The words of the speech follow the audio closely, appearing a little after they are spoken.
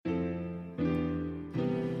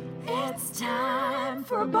It's time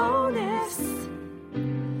for a bonus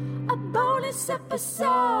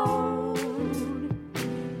episode.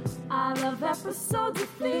 I love episodes of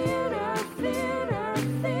theater.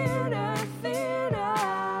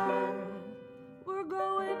 We're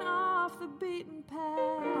going off the beaten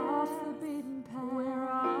path.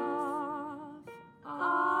 We're off.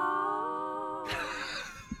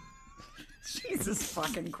 Jesus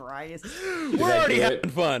fucking Christ. We're already having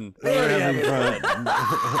fun.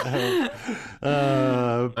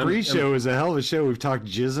 Pre-show is a hell of a show. We've talked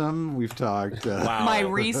jism. We've talked My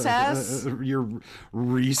recess. Your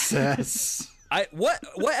recess. What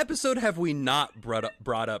episode have we not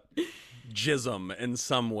brought up jism in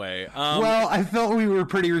some way? Well, I felt we were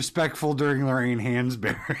pretty respectful during Lorraine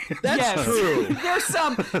Hansberry. That's true. There's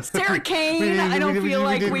some Sarah Kane. I don't feel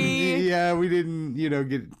like we. Yeah, we didn't.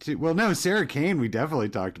 Get to. Well, no, Sarah Kane. We definitely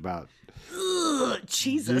talked about.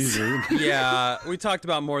 Jesus. Yeah, we talked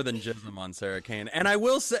about more than jism on Sarah Kane, and I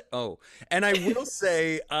will say,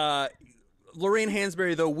 Lorraine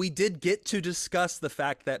Hansberry, though, we did get to discuss the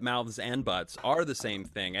fact that mouths and butts are the same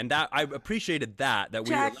thing, and that I appreciated that we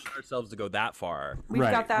allowed ourselves to go that far. We've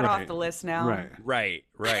got that off the list now. Right.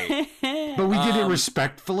 But we did it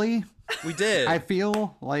respectfully. We did. I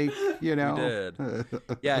feel like, We did.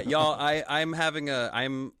 Yeah, y'all,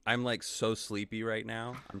 I'm like so sleepy right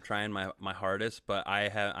now. I'm trying my hardest, but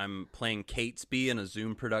I'm playing Catesby in a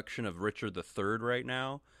Zoom production of Richard III right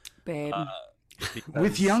now. Babe.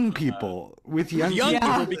 With young people.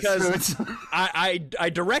 People, because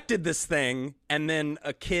I directed this thing, and then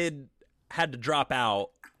a kid had to drop out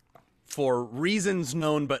for reasons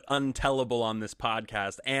known but untellable on this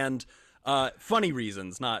podcast, and funny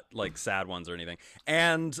reasons, not like sad ones or anything.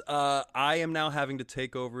 And I am now having to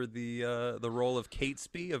take over the role of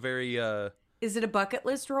Catesby, a very Is it a bucket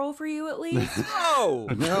list role for you at least? No.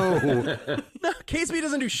 Catesby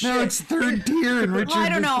doesn't do shit. No, it's third tier and Richard. Well, I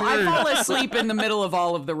don't know. I III. fall asleep in the middle of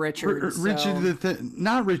all of the Richards.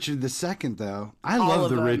 Not Richard the Second though. I All love of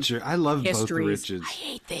the them. Richard. I love both the Histories. Richards. I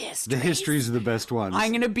hate the histories. The histories are the best ones.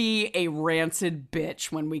 I'm gonna be a rancid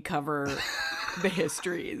bitch when we cover the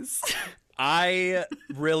histories. I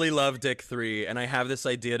really love Dick 3, and I have this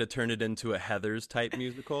idea to turn it into a Heathers type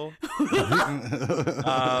musical.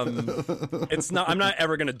 It's not. I'm not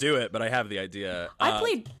ever going to do it, but I have the idea.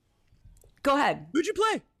 Go ahead. Who'd you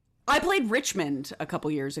play? I played Richmond a couple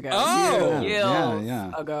years ago. Oh,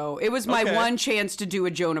 yeah. Ago. It was my one chance to do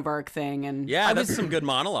a Joan of Arc thing, and that's some good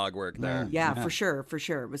monologue work there. Yeah, for sure.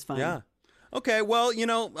 It was fun. Yeah. Okay. Well,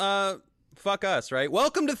 fuck us, right?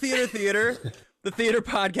 Welcome to Theater. The theater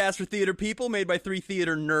podcast for theater people, made by three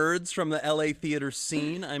theater nerds from the LA theater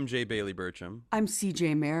scene. I'm Jay Bailey Burcham. I'm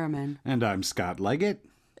CJ Merriman. And I'm Scott Leggett.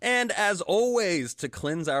 And as always, to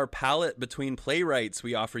cleanse our palate between playwrights,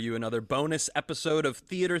 we offer you another bonus episode of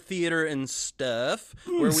Theater, and Stuff.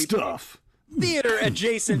 Where we theater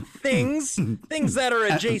adjacent things that are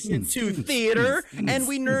adjacent to theater, and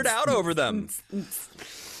we nerd out over them.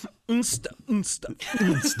 And stuff.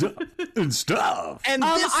 And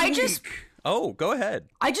this week... Oh, go ahead.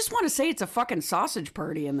 I just want to say it's a fucking sausage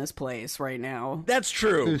party in this place right now. That's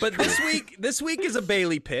true. But this week is a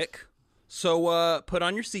Bailey pick. So put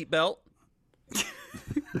on your seatbelt.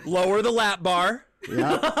 Lower the lap bar.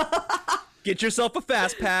 Yeah. Get yourself a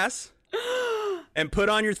fast pass. And put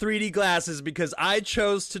on your 3D glasses, because I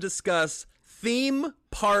chose to discuss theme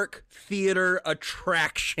park theater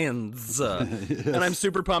attractions. And I'm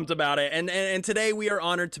super pumped about it. And today we are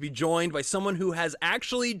honored to be joined by someone who has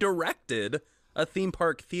actually directed a theme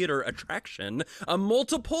park theater attraction, a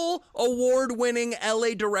multiple award-winning LA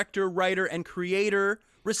director, writer, and creator,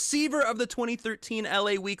 receiver of the 2013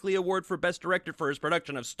 LA Weekly Award for Best Director for his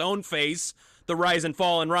production of Stoneface, The Rise and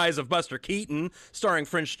Fall and Rise of Buster Keaton, starring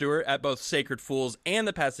French Stewart at both Sacred Fools and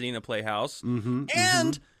the Pasadena Playhouse,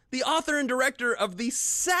 and the author and director of the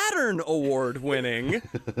Saturn Award-winning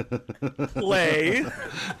play. He's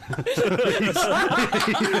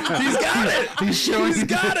got it. He's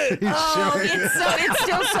got it. It's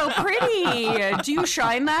still so pretty. Do you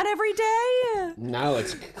shine that every day? No,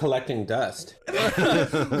 it's collecting dust.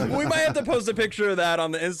 We might have to post a picture of that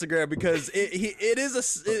on the Instagram, because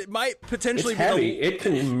it might potentially be heavy. It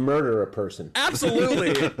can murder a person. Absolutely.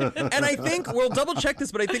 And I think we'll double check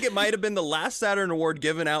this, but I think it might have been the last Saturn Award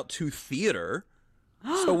given out to theater.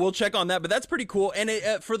 So we'll check on that, but that's pretty cool. And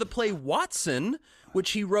for the play Watson,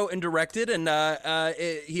 which he wrote and directed, and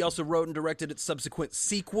he also wrote and directed its subsequent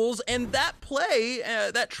sequels. And that play,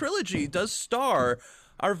 that trilogy, does star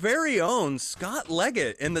our very own Scott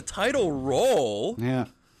Leggett in the title role. Yeah.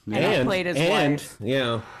 And I played his wife.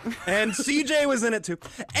 Yeah. And CJ was in it too.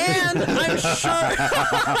 And I'm sure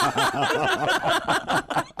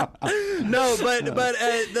No, but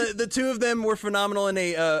the two of them were phenomenal in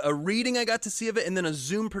a reading I got to see of it, and then a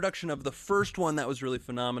Zoom production of the first one that was really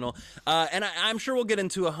phenomenal. And I'm sure we'll get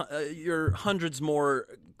into your hundreds more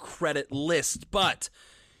credit list, but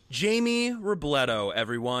Jaime Robledo,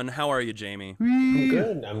 everyone, how are you, Jamie?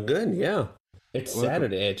 I'm good, yeah. It's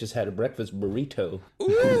Saturday. I just had a breakfast burrito.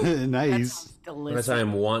 Nice. As I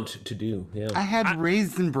am wont to do, yeah. I had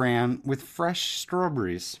raisin bran with fresh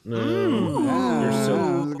strawberries. You're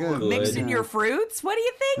so good. Mixing your fruits? What are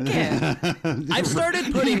you thinking? I've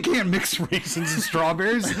started putting... You can't mix raisins and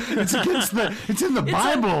strawberries. It's in the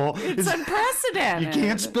Bible. It's unprecedented. You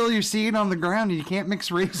can't spill your seed on the ground, and you can't mix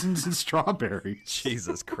raisins and strawberries.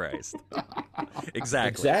 Jesus Christ.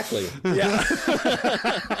 Exactly. Yeah.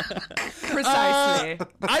 Precisely.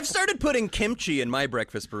 I've started putting kimchi in my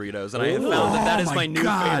breakfast burritos, and I have found that is my new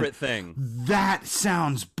favorite thing. That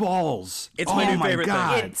sounds balls. It's my new favorite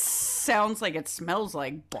thing. It sounds like it smells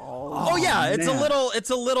like balls. Oh yeah, it's man.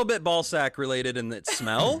 a little bit ball sack related in its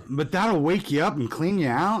smell. But that'll wake you up and clean you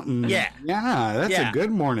out. And Yeah. That's a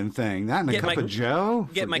good morning thing. That and a cup of Joe.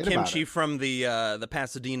 Get my Forget about kimchi it. from the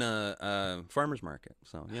Pasadena farmers market.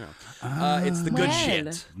 So it's the good shit.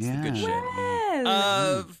 It's the good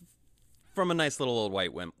shit. From a nice little old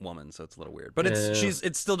white woman, so it's a little weird, but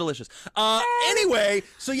it's still delicious. Anyway,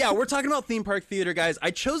 so yeah, we're talking about theme park theater, guys.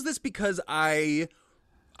 I chose this because I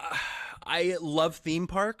love theme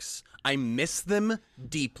parks. I miss them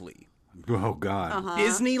deeply. Oh God.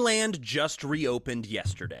 Disneyland just reopened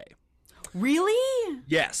yesterday. Really?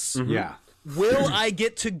 Yes. Yeah. Will I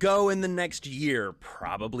get to go in the next year?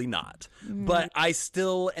 Probably not. But I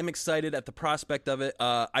still am excited at the prospect of it.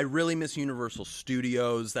 I really miss Universal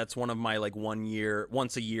Studios. That's one of my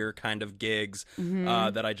once a year kind of gigs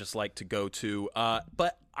that I just like to go to.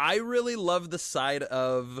 But I really love the side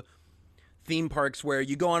of theme parks where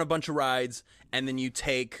you go on a bunch of rides and then you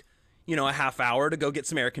take, a half hour to go get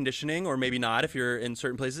some air conditioning, or maybe not if you're in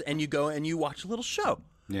certain places, and you go and you watch a little show.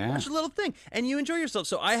 Yeah. Watch a little thing, and you enjoy yourself.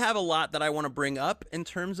 So I have a lot that I want to bring up in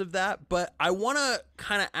terms of that, but I want to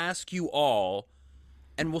kind of ask you all,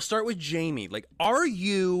 and we'll start with Jamie. Like, are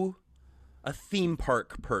you a theme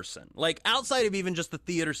park person? Like, outside of even just the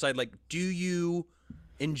theater side, like, do you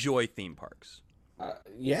enjoy theme parks?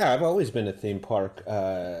 Yeah, I've always been a theme park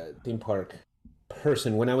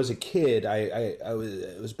person. When I was a kid, I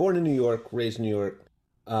was born in New York, raised in New York.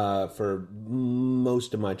 For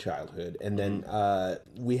most of my childhood, and then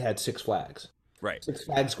we had Six Flags. Right. Six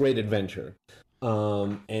Flags Great Adventure.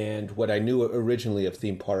 And what I knew originally of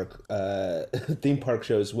theme park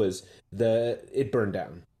shows was it burned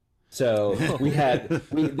down. So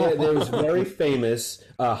there was a very famous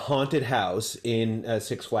haunted house in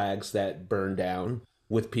Six Flags that burned down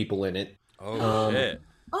with people in it. Oh shit.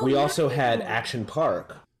 We also had Action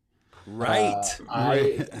Park. Right.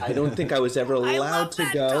 I don't think I was ever allowed to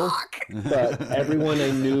go, but everyone I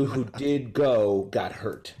knew who did go got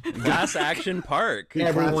hurt. Glass Action Park.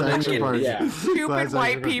 Everyone I knew, yeah. Stupid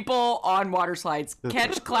white people on water slides.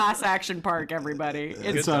 Catch Class Action Park, everybody.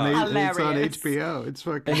 It's on hilarious. HBO. It's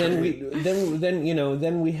fucking. And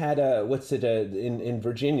then we had in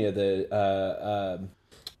Virginia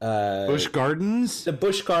Busch Gardens? The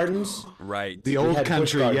Busch Gardens. Right. The old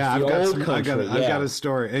country. Yeah, I've got a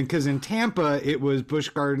story. And because in Tampa, it was Busch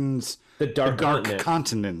Gardens. The Dark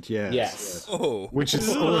Continent. Yes. Oh. Which is,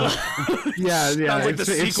 yeah. Sounds like the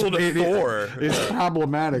sequel to Thor. It's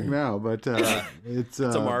problematic now, but it's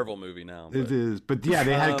a Marvel movie now. But. It is. But yeah,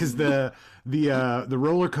 they had, because the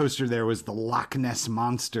roller coaster there was the Loch Ness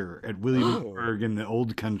Monster at Williamsburg in the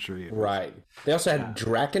old country. Right. They also had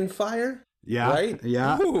Drakenfire. Yeah. Right?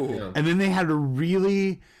 Yeah. Ooh. And then they had a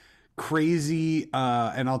really crazy,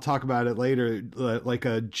 and I'll talk about it later, like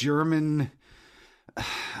a German,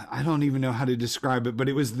 I don't even know how to describe it, but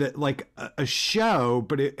it was like a show,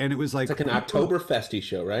 but it was like... It's like an Oktoberfesty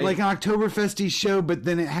show, right? Like an Oktoberfesty show, but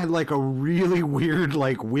then it had like a really weird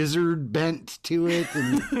like wizard bent to it,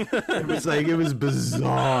 and it was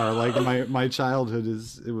bizarre. Like my childhood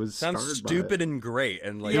was sounds stupid and great,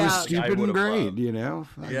 and like it was stupid and great, loved. Yeah.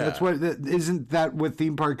 That's what isn't that what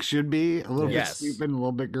theme parks should be? A little bit Yes. stupid and a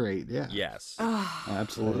little bit great. Yeah. Yes.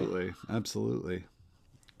 Absolutely.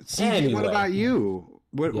 CJ, Anyway. what about you?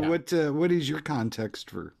 What is your context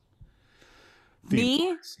for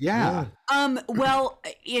Me? Yeah. Well,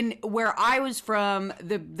 in where I was from,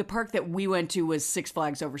 the park that we went to was Six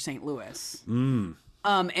Flags over St. Louis.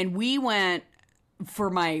 And we went for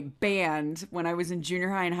my band when I was in junior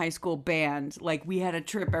high and high school band. Like, we had a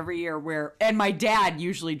trip every year and my dad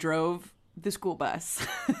usually drove the school bus.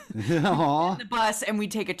 Aww. The bus, and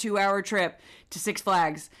we'd take a 2-hour trip to Six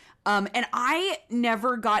Flags. And I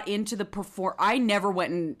never got into I never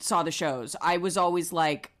went and saw the shows. I was always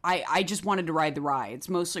like, I just wanted to ride the rides,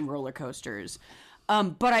 mostly roller coasters.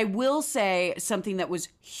 But I will say something that was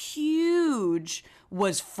huge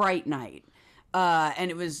was Fright Night. And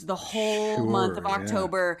it was the whole month of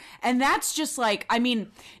October. Yeah. And that's just like, I mean,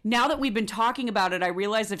 now that we've been talking about it, I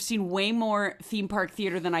realize I've seen way more theme park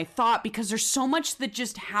theater than I thought, because there's so much that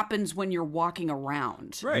just happens when you're walking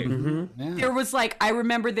around. Right. Mm-hmm. Yeah. There was like, I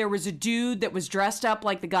remember there was a dude that was dressed up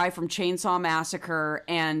like the guy from Chainsaw Massacre,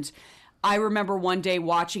 and I remember one day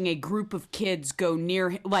watching a group of kids go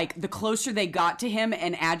near, like, the closer they got to him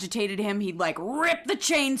and agitated him, he'd, like, rip the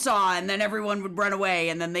chainsaw, and then everyone would run away,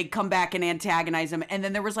 and then they'd come back and antagonize him. And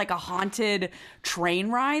then there was, like, a haunted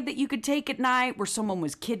train ride that you could take at night where someone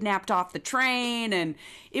was kidnapped off the train, and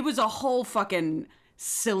it was a whole fucking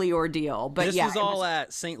silly ordeal. But this yeah, was all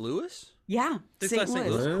at St. Louis? Yeah, St.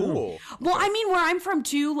 Louis. Cool. Well, I mean, where I'm from,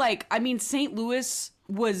 too, like, I mean, St. Louis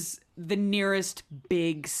was the nearest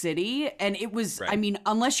big city, and it was, right. I mean,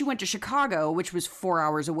 unless you went to Chicago, which was 4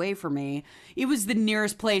 hours away from me, it was the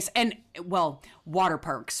nearest place. And, well, water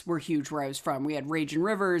parks were huge where I was from. We had Raging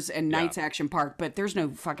Rivers and Knights Action Park, but there's no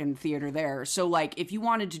fucking theater there. So, like, if you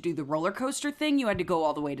wanted to do the roller coaster thing, you had to go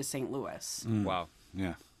all the way to St. Louis. Wow.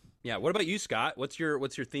 Yeah. Yeah. What about you, Scott? What's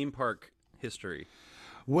your theme park history?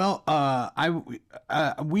 Well,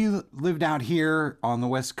 we lived out here on the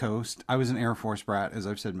West Coast. I was an Air Force brat, as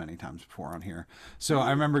I've said many times before on here. So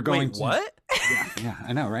I remember going. Wait, what? Yeah,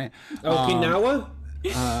 I know, right? Okinawa?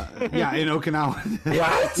 Yeah, in Okinawa.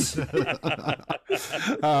 What?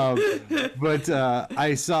 But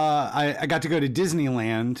I got to go to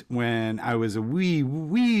Disneyland when I was a wee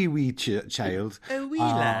child. A wee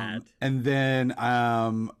lad. And then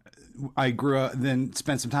I grew up, then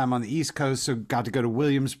spent some time on the East Coast, so got to go to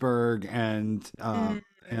Williamsburg and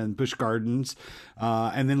Busch Gardens,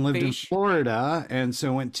 and then lived in Florida, and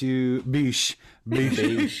so went to Beach,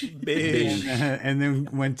 and then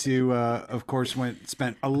went to, of course,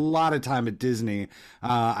 spent a lot of time at Disney.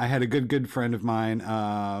 I had a good friend of mine,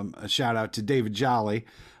 a shout out to David Jolly,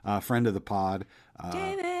 friend of the pod.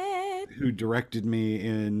 David! Who directed me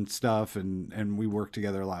in stuff, and we worked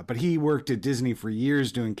together a lot. But he worked at Disney for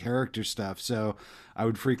years doing character stuff, so I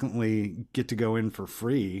would frequently get to go in for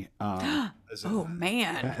free as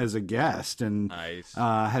a guest, and nice.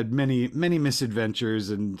 Had many misadventures.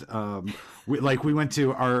 And we went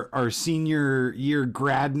to our senior year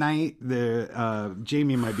grad night. The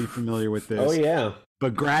Jamie might be familiar with this. Oh yeah.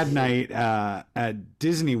 But grad night at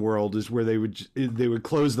Disney World is where they would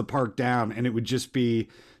close the park down, and it would just be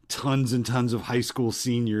tons and tons of high school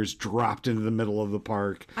seniors dropped into the middle of the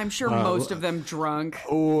park. I'm sure most of them drunk.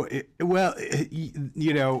 Oh, I got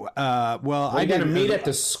to meet at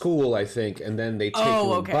the school, I think, and then they take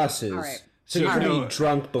you in buses. All right. So you can be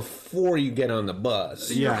drunk before you get on the bus.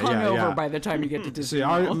 So you're hungover by the time you get to Disney.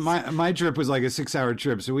 So my trip was like a 6-hour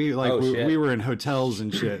trip. So we were in hotels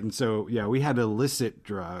and shit. And so, yeah, we had illicit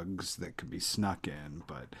drugs that could be snuck in.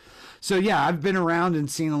 But so, yeah, I've been around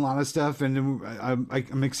and seen a lot of stuff. And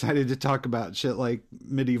I'm excited to talk about shit like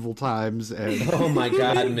medieval times and oh my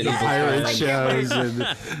God, medieval pirate shows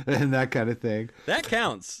and that kind of thing. That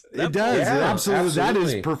counts. It does. Yeah, absolutely. That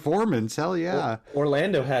is performance. Hell yeah.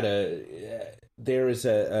 Orlando had there is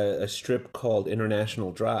a strip called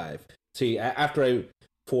International Drive. See,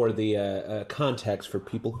 for the context for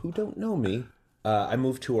people who don't know me, I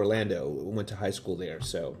moved to Orlando, went to high school there,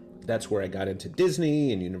 so that's where I got into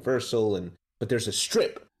Disney and Universal. But there's a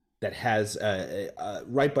strip that has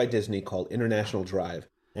right by Disney called International Drive,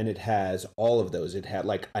 and it has all of those. It had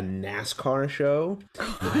like a NASCAR show,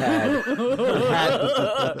 it had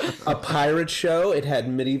a pirate show, it had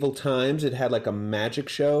medieval times, it had like a magic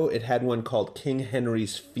show, it had one called King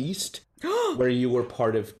Henry's Feast, where you were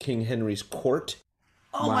part of King Henry's court.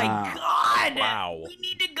 Oh my God! Wow! We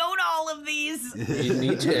need to go to all of these. You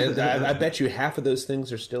need to. I bet you half of those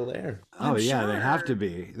things are still there. Oh yeah, they have to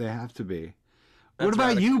be. They have to be. What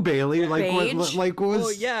about you, Bailey? What was?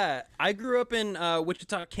 Well, yeah, I grew up in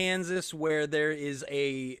Wichita, Kansas, where there is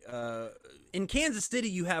in Kansas City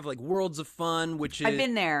you have like Worlds of Fun, which is I've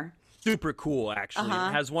been there. Super cool, actually.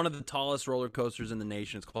 It has one of the tallest roller coasters in the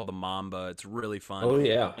nation. It's called the Mamba. It's really fun. Oh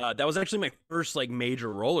yeah, that was actually my first like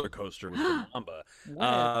major roller coaster was the Mamba.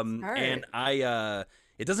 And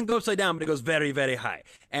it doesn't go upside down, but it goes very, very high.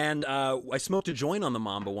 And I smoked a joint on the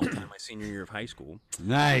Mamba one time my senior year of high school.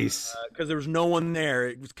 Nice. Because there was no one there.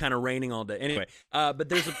 It was kind of raining all day. Anyway, but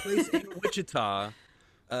there's a place in Wichita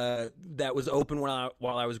that was open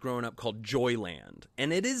while I was growing up called Joyland.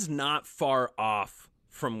 And it is not far off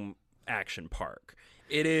from Action Park.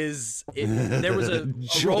 There was a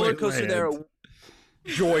roller coaster there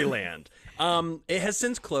Joyland. It has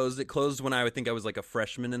since closed. It closed when I would think I was like a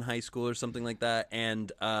freshman in high school or something like that,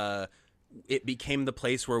 and it became the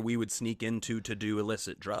place where we would sneak into to do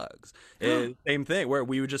illicit drugs. Same thing, where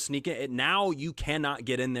we would just sneak in. Now you cannot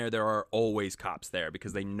get in there. There are always cops there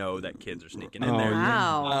because they know that kids are sneaking in there.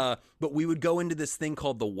 Wow. But we would go into this thing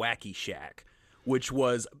called the Wacky Shack, which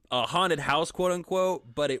was a haunted house, quote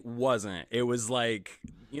unquote, but it wasn't. It was like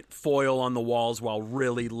foil on the walls while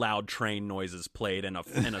really loud train noises played and a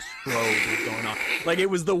strobe was going on. Like, it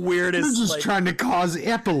was the weirdest. You're just trying to cause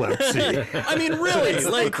epilepsy. I mean, really,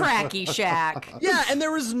 like Cracky Shack. yeah, and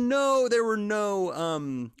there were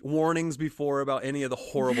no warnings before about any of the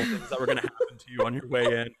horrible things that were going to happen to you on your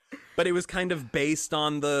way in. But it was kind of based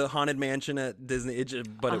on the Haunted Mansion at Disney. It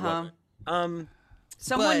wasn't.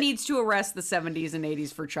 Someone But- needs to arrest the 70s and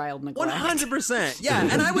 80s for child neglect. 100%. Yeah,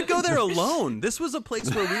 and I would go there alone. This was a place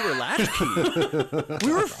where we were latchkey.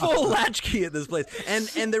 We were full latchkey at this place.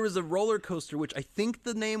 And there was a roller coaster, which I think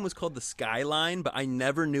the name was called the Skyline, but I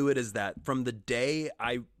never knew it as that. From the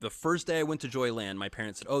first day I went to Joyland, my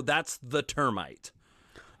parents said, "Oh, that's the Termite."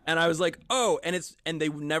 And I was like, "Oh," and they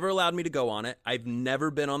never allowed me to go on it. I've never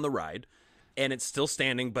been on the ride. And it's still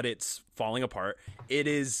standing, but it's falling apart. It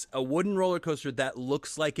is a wooden roller coaster that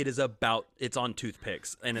looks like it's on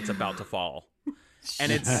toothpicks and it's about to fall.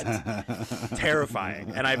 And it's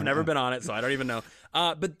terrifying. And I've never been on it, so I don't even know.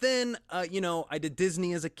 But then, I did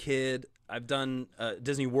Disney as a kid. I've done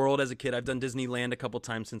Disney World as a kid. I've done Disneyland a couple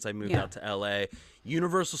times since I moved out to LA.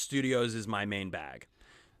 Universal Studios is my main bag.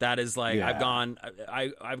 That is like,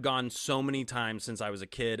 I've gone so many times since I was a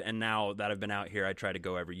kid, and now that I've been out here, I try to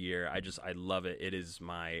go every year. I love it. It is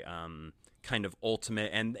my kind of ultimate,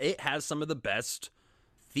 and it has some of the best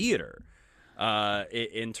theater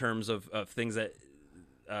in terms of things that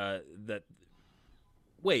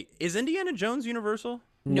Wait, is Indiana Jones Universal?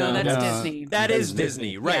 No, that's Disney. That is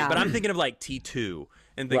Disney, right? Yeah. But I'm thinking of like T2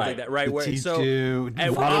 and things like that, right? The Where T2,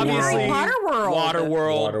 and Waterworld. obviously Waterworld.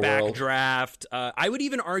 Waterworld, Backdraft. I would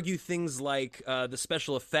even argue things like the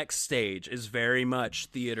special effects stage is very much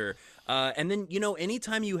theater. And then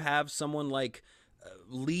anytime you have someone like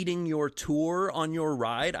leading your tour on your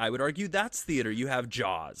ride, I would argue that's theater. You have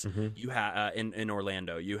Jaws. You have in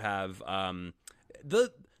Orlando. You have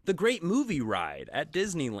the great movie ride at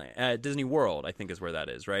Disneyland, Disney World, I think is where that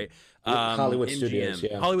is, right? Hollywood MGM. Studios,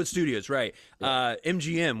 yeah. Hollywood Studios, right?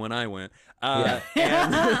 MGM when I went, and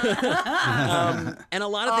a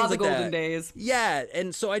lot of things the like golden that. days. Yeah,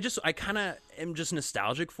 and so I kind of am just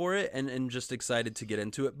nostalgic for it, and just excited to get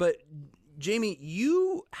into it. But Jamie,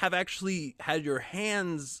 you have actually had your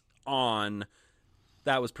hands on.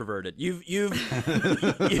 That was perverted. You have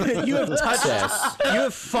touched us. You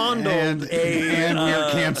have fondled And we're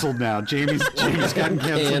canceled now. Jamie's gotten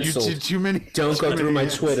canceled. You too many. Don't go through my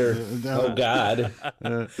Twitter. No. Oh God.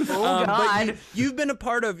 Oh But God. you've been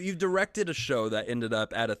you've directed a show that ended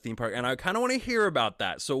up at a theme park, and I kind of want to hear about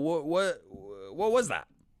that. So what was that?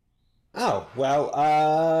 Oh well,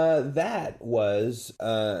 that was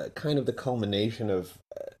kind of the culmination of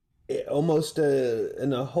almost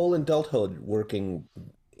in a whole adulthood working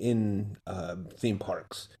in theme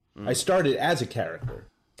parks. I started as a character.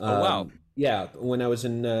 Oh wow! Yeah, when I was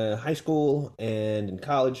in high school and in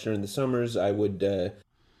college during the summers, I was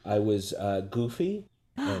Goofy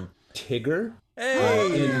and Tigger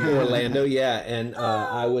in Orlando. Yeah, and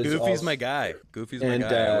I was Goofy's my guy. Goofy's my and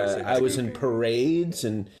guy. I was in parades,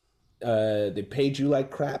 and they paid you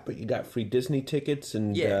like crap, but you got free Disney tickets,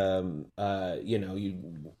 and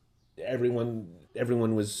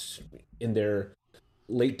everyone was in their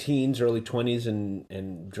late teens, early 20s,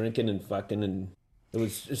 and drinking and fucking, and it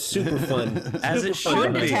was super fun. As it Super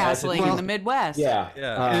fun. should be. Tasseling in the Midwest. Yeah.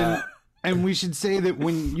 Yeah. And we should say that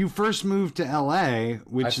when you first moved to LA,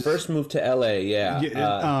 which I first moved to LA,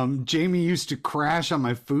 Jamie used to crash on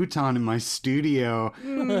my futon in my studio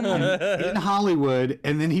in Hollywood,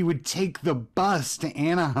 and then he would take the bus to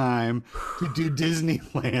Anaheim to do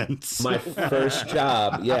Disneyland. My first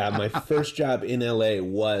job in LA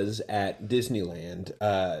was at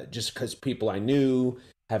Disneyland, just because people I knew,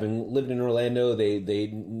 having lived in Orlando, they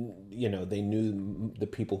knew the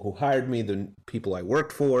people who hired me, the people I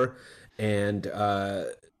worked for, and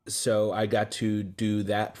so I got to do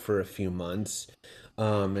that for a few months,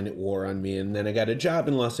 and it wore on me. And then I got a job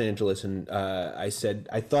in Los Angeles, and I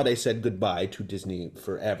thought I said goodbye to Disney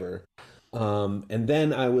forever. And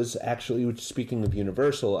then I was actually, speaking of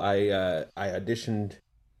Universal, I auditioned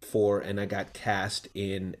for, and I got cast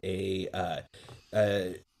in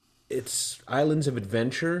it's Islands of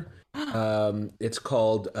Adventure. It's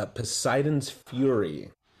called Poseidon's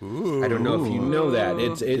Fury. Ooh. I don't know if you know that.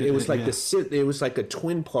 It was like it was like a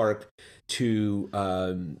twin park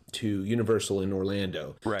to Universal in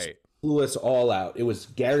Orlando. Right. Flew us all out. It was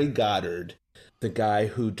Gary Goddard, the guy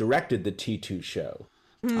who directed the T2 show.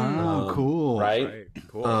 Oh, cool. Right?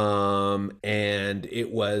 Cool. And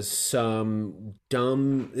it was some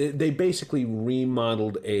dumb. They basically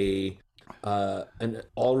remodeled an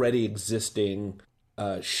already existing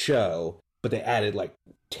show, but they added like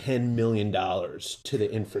 $10 million to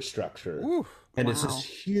the infrastructure. Ooh, and it's this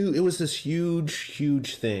huge. It was this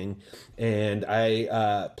huge thing, and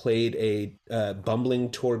I played a bumbling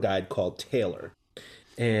tour guide called Taylor,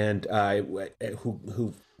 and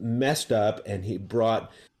who messed up, and he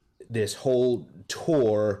brought this whole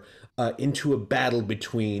tour into a battle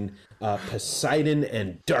between Poseidon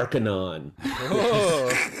and Darkanon.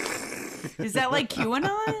 Is that like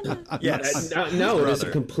QAnon? Yes. No, it is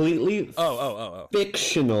a completely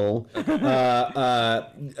fictional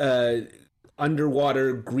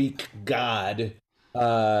underwater Greek god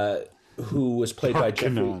who was played by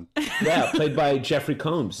Jeffrey. Yeah, played by Jeffrey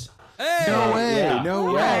Combs. Hey! No way. Yeah.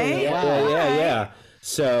 No way. Yeah.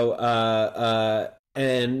 So,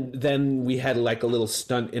 and then we had like a little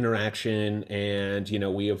stunt interaction, and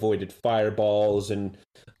we avoided fireballs, and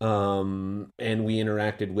we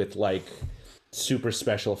interacted with like super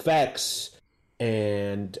special effects,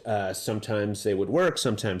 and sometimes they would work,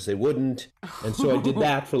 sometimes they wouldn't, and so I did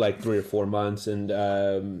that for like 3 or 4 months, and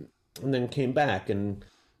then came back and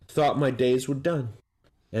thought my days were done,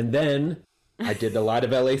 and then I did a lot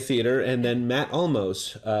of LA theater, and then Matt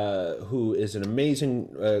Olmos, who is an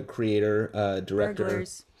amazing creator, director.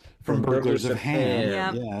 Burglars. From Burglars of Ham.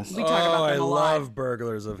 Yeah. Yes. We talk about I them a lot. love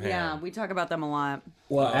Burglars of Ham. Yeah, we talk about them a lot.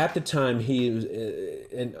 Well, at the time, he was,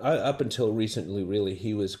 and up until recently, really,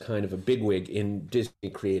 he was kind of a bigwig in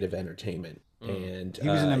Disney Creative Entertainment. And He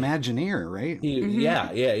was an Imagineer, right?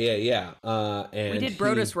 Yeah. And We did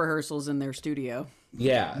Brodus rehearsals in their studio.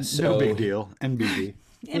 Yeah, so No big deal. NBD.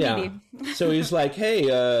 Yeah. So he's like, "Hey,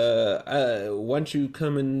 why don't you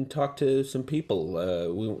come and talk to some people?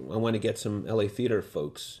 I want to get some LA theater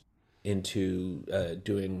folks into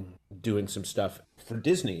doing some stuff for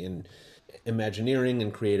Disney and Imagineering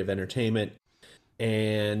and creative entertainment."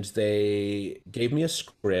 And they gave me a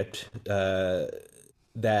script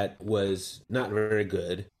that was not very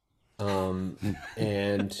good, and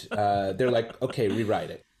they're like, "Okay,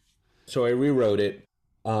 rewrite it." So I rewrote it.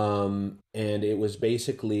 And it was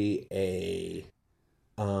basically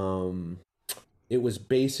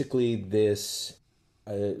this,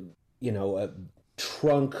 a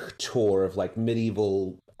trunk tour of like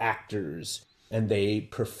medieval actors, and they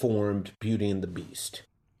performed Beauty and the Beast.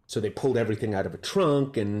 So they pulled everything out of a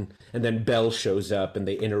trunk, and then Belle shows up, and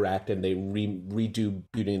they interact, and they redo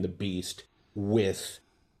Beauty and the Beast with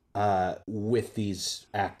these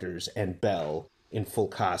actors and Belle in full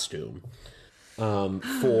costume. So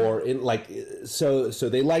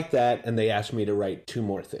they liked that, and they asked me to write 2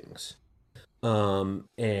 more things. And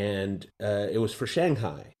it was for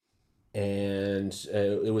Shanghai, and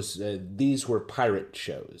it was these were pirate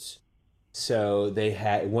shows. So they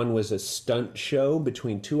had, one was a stunt show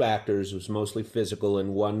between 2 actors, it was mostly physical,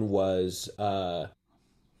 and one was a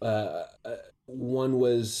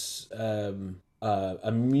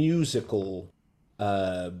musical.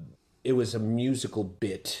 It was a musical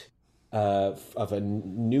bit of a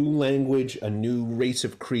new language, a new race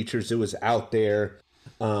of creatures. It was out there,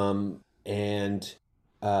 and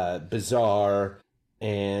bizarre,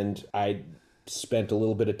 and I spent a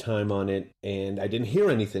little bit of time on it, and I didn't hear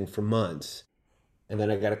anything for months. And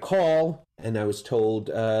then I got a call, and I was told,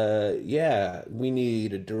 yeah, we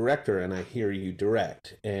need a director, and I hear you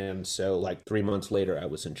direct. And so like 3 months later, I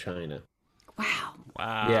was in China. Wow.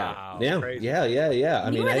 Yeah. Crazy. Yeah. I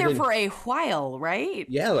You were there for a while, right?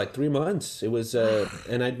 Yeah, like 3 months. It was,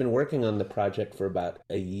 and I'd been working on the project for about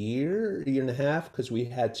a year and a half, because we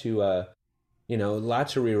had to,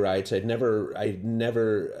 lots of rewrites. I'd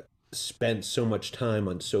never spent so much time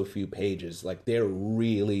on so few pages. Like, they're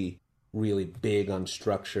really, really big on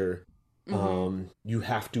structure. Mm-hmm. You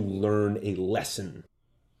have to learn a lesson.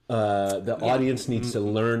 The audience needs to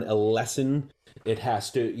learn a lesson. It has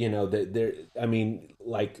to,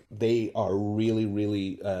 they are really,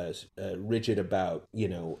 really rigid about,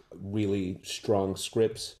 really strong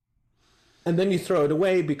scripts. And then you throw it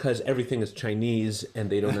away because everything is Chinese and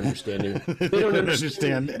they don't understand it. They don't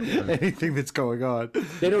understand anything that's going on.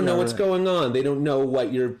 They don't know what's going on. They don't know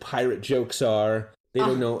what your pirate jokes are. They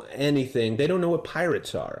don't know anything. They don't know what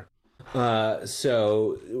pirates are.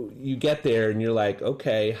 So you get there and you're like,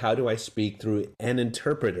 okay, how do I speak through an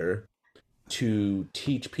interpreter to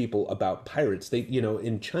teach people about pirates? They,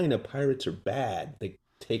 in China, pirates are bad. They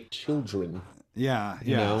take children. Yeah,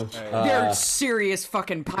 You know, They're serious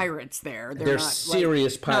fucking pirates there. they're not,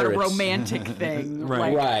 serious pirates, not a romantic thing.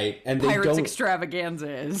 Right. right? And they Pirates don't, extravaganza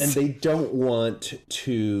is. and they don't want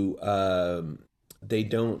to. They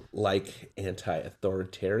don't like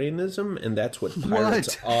anti-authoritarianism, and that's what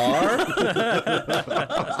pirates are.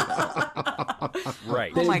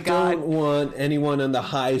 Right. They my God. don't want anyone on the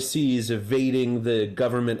high seas evading the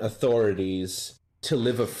government authorities to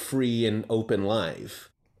live a free and open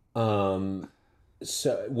life.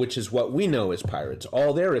 So, which is what we know as pirates.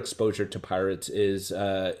 All their exposure to pirates is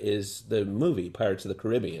the movie Pirates of the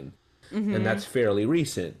Caribbean, and that's fairly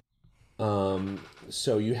recent.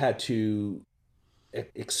 So you had to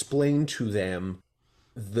explain to them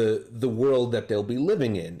the world that they'll be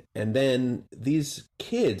living in, and then these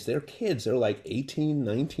kids, they're like 18,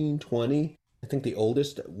 19, 20. I think the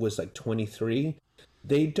oldest was like 23.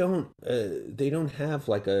 They don't have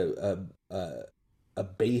like a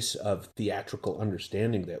base of theatrical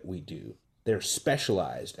understanding that we do. They're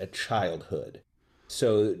specialized at childhood.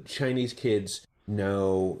 So Chinese kids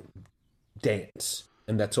know dance,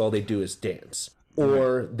 and that's all they do is dance.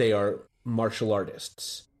 Or they are martial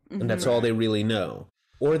artists, and that's all they really know.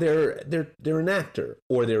 Or they're an actor,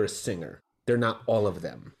 or they're a singer. They're not all of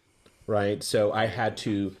them, right? So I had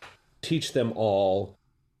to teach them all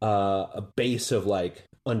a base of like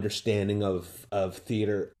understanding of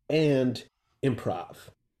theater and improv.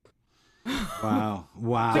 Wow.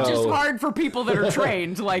 Which is hard for people that are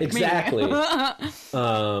trained like Exactly. me.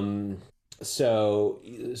 So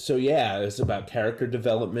yeah, it's about character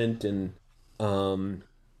development, and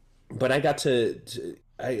but I got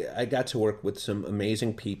to work with some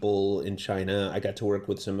amazing people in China. I got to work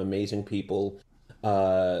with some amazing people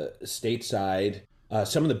stateside.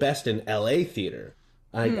 Some of the best in LA theater.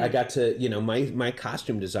 I got to, my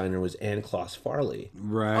costume designer was Anne Kloss Farley.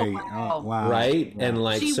 Right. Oh, wow. Right? And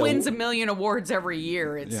like, she wins a million awards every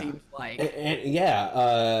year, it seems like.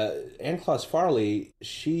 Anne Kloss Farley,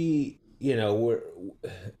 she,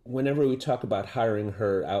 whenever we talk about hiring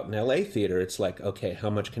her out in LA theater, it's like, okay, how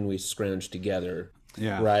much can we scrounge together?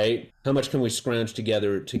 Yeah. Right? How much can we scrounge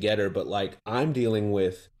together to get her? But like, I'm dealing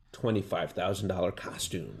with $25,000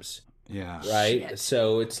 costumes. Yeah. Right? Shit.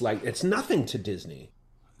 So it's like, it's nothing to Disney.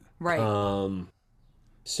 Right.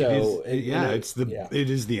 So it is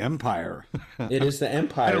the empire. it is the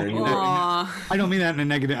empire. I don't mean that in a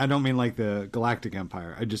negative. I don't mean like the Galactic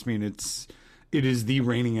Empire. I just mean it is the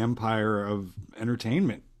reigning empire of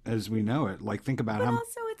entertainment as we know it. Like, think about But how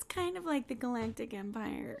also, it's kind of like the Galactic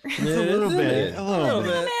Empire. a little bit.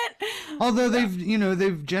 Although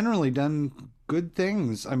they've generally done good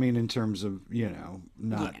things. I mean, in terms of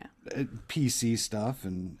not PC stuff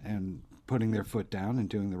and putting their foot down and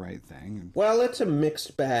doing the right thing. Well, it's a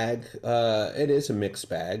mixed bag. It is a mixed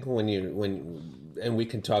bag and we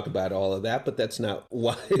can talk about all of that, but that's not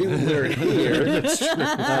why we're here.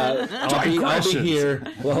 I'll be here.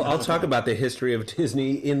 Well, I'll talk about the history of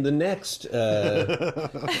Disney in the next special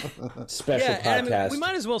podcast. I mean, we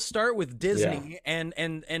might as well start with Disney,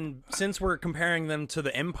 and since we're comparing them to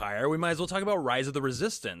the Empire, we might as well talk about Rise of the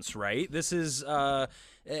Resistance, right? This is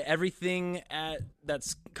everything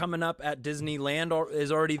that's coming up at Disneyland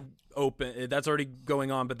is already open. That's already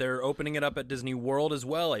going on, but they're opening it up at Disney World as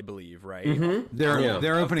well, I believe, right? Mm-hmm.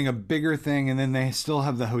 They're opening a bigger thing, and then they still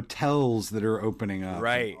have the hotels that are opening up,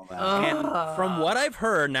 right? And from what I've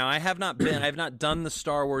heard, now I have not done the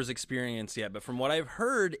Star Wars experience yet, but from what I've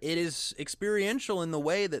heard, it is experiential in the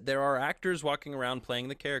way that there are actors walking around playing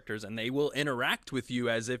the characters, and they will interact with you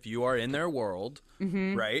as if you are in their world,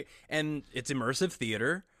 right? And it's immersive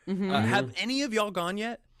theater. Have any of y'all gone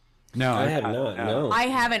yet? No, I have not. No, I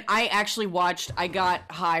haven't. I actually I got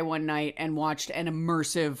high one night and watched an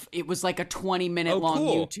immersive, it was like a 20-minute long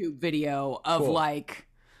cool. YouTube video of like,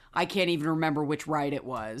 I can't even remember which ride it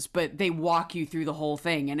was, but they walk you through the whole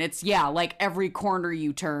thing. And it's, like every corner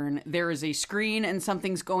you turn, there is a screen and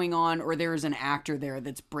something's going on, or there is an actor there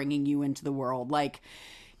that's bringing you into the world. Like,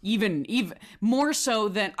 even more so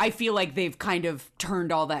than I feel like they've kind of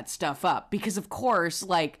turned all that stuff up, because of course,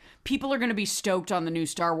 like, people are going to be stoked on the new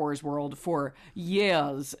Star Wars world for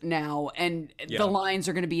years now, and the lines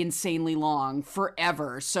are going to be insanely long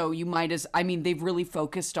forever. So you might they've really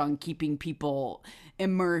focused on keeping people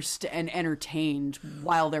immersed and entertained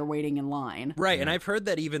while they're waiting in line. Right, and I've heard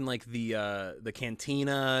that even like the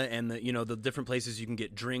cantina and the different places you can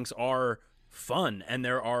get drinks are fun, and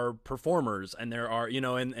there are performers, and there are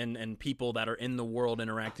and people that are in the world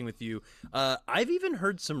interacting with you. I've even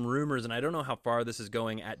heard some rumors, and I don't know how far this is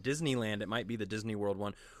going at Disneyland. It might be the Disney World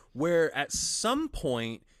one, where at some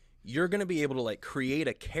point you're going to be able to like create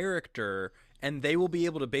a character and they will be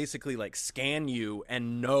able to basically like scan you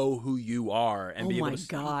and know who you are and be able to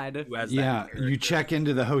see you as that character. You check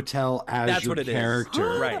into the hotel as That's your what it is.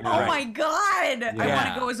 character. Right. Oh my god! I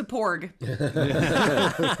want to go as a porg.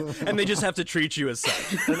 And they just have to treat you as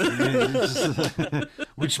such.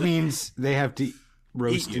 Which means they have to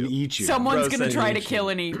roast and eat you. Someone's Roast gonna and try eat to you. kill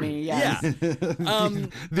and eat me. Yes. Yeah.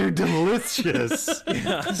 They're delicious. See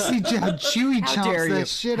how Chewy How chomps dare you. that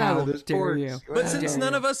shit out of this dare pork. you. But since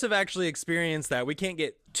none of us have actually experienced that, we can't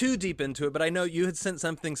get too deep into it. But I know you had sent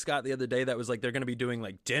something, Scott, the other day that was like they're going to be doing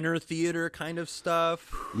like dinner theater kind of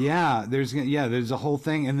stuff. Yeah, there's a whole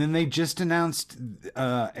thing, and then they just announced,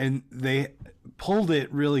 and they pulled it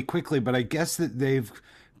really quickly. But I guess that they've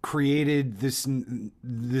created this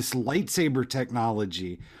lightsaber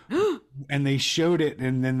technology, and they showed it,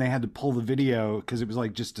 and then they had to pull the video because it was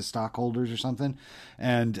like just to stockholders or something.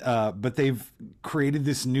 And but they've created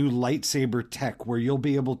this new lightsaber tech where you'll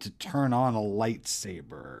be able to turn on a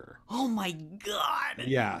lightsaber. Oh my god.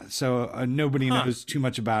 Yeah, so nobody knows too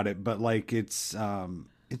much about it, but like it's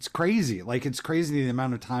crazy. Like it's crazy the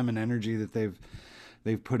amount of time and energy that they've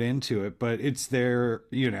put into it, but it's their,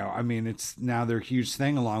 I mean, it's now their huge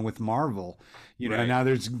thing along with Marvel. Right. Now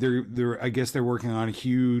they're I guess they're working on a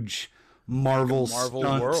huge Marvel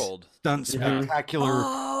world. stunt spectacular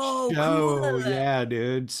show. Cool. Yeah,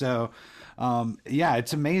 dude. So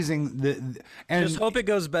it's amazing. And Just hope it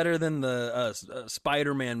goes better than the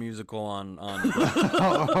Spider-Man musical on.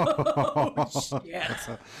 Yes.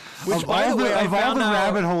 Which, of by all the way, I of all found the out.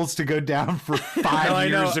 rabbit holes to go down for 5 I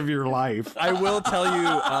know. years of your life. I will tell you,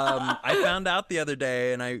 I found out the other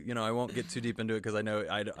day, and I won't get too deep into it because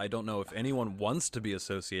I don't know if anyone wants to be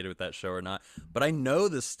associated with that show or not. But I know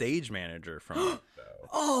the stage manager from it.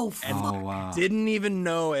 Oh, Wow. Didn't even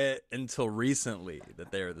know it until recently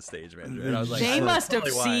that they were the stage manager. And I was like, they "Oh, must have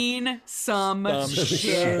that's seen some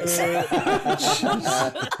shit.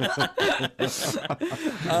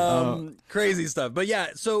 crazy stuff. But yeah,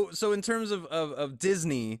 so in terms of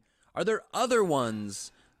Disney, are there other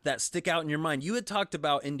ones that stick out in your mind? You had talked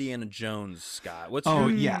about Indiana Jones, Scott. What's your...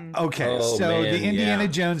 Yeah. Okay. Oh, So man, the Indiana yeah.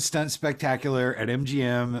 Jones stunt spectacular at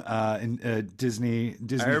MGM in Disney.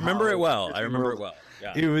 I remember it well. Disney I remember World. it well.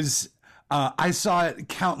 Yeah. It was. I saw it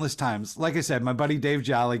countless times. Like I said, my buddy Dave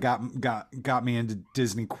Jolly got me into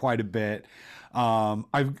Disney quite a bit.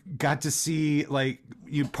 I got to see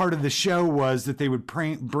part of the show was that they would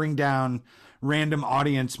bring down random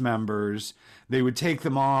audience members. They would take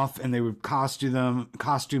them off and they would costume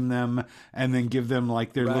them, and then give them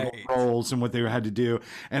like their little roles and what they had to do.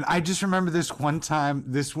 And I just remember this one time,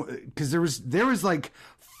 because there was like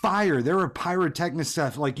fire. There were pyrotechnic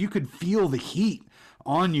stuff. Like you could feel the heat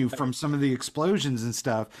on you from some of the explosions and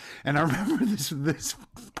stuff. And I remember this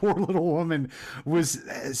poor little woman was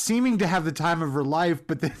seeming to have the time of her life,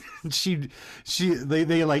 but then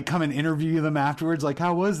they like come and interview them afterwards, like,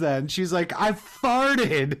 how was that? And she's like, I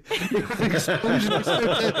farted.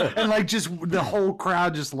 And like just the whole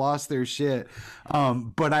crowd just lost their shit.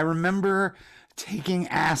 But I remember taking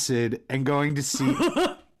acid and going to see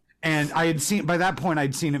and I had seen, by that point,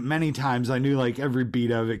 I'd seen it many times. I knew like every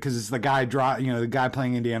beat of it because it's the guy the guy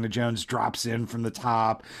playing Indiana Jones drops in from the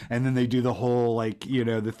top, and then they do the whole like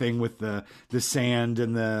the thing with the sand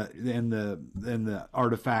and the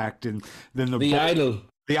artifact, and then the idol.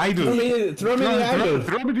 The idol. Throw me the idol.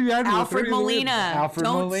 Throw me the idol. Alfred Throw me the Molina. Alfred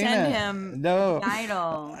Don't Molina. send him No. the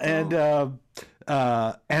idol.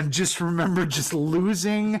 And just remember just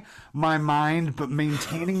losing my mind, but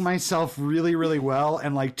maintaining myself really, really well.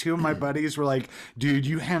 And like two of my buddies were like, dude,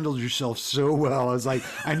 you handled yourself so well. I was like,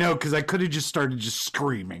 I know, because I could have just started just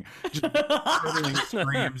screaming. Just everything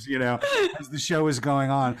screams, as the show is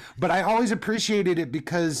going on. But I always appreciated it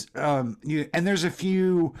because, and there's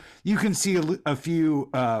you can see a few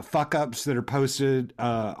fuck ups that are posted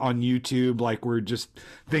on YouTube, like where just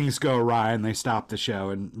things go awry and they stop the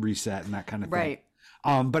show and reset and that kind of thing. Right.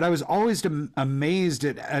 But I was always amazed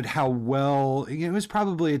at how well, it was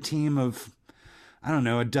probably a team of, I don't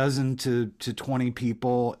know, a dozen to 20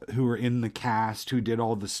 people who were in the cast who did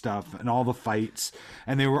all the stuff and all the fights.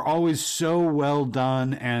 And they were always so well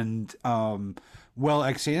done and well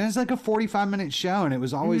executed. It's like a 45-minute show, and it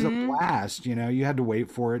was always a blast. You had to wait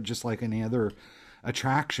for it just like any other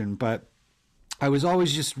attraction. But I was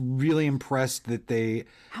always just really impressed that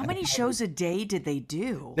How many shows a day did they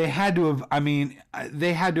do? they had to have. I mean,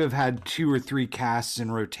 they had to have had 2 or 3 casts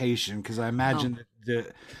in rotation because I imagine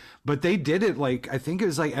but they did it like I think it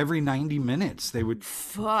was like every 90 minutes they would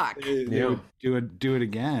Fuck. do it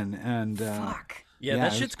again, and Fuck. Yeah, Yeah,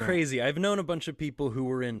 that it shit's was great. crazy. I've known a bunch of people who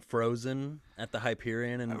were in Frozen at the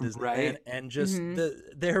Hyperion and Disneyland, and just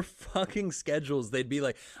their fucking schedules. I'd be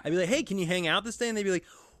like, hey, can you hang out this day? And they'd be like,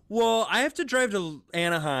 well, I have to drive to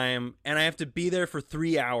Anaheim and I have to be there for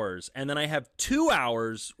 3 hours, and then I have 2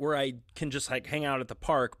 hours where I can just like hang out at the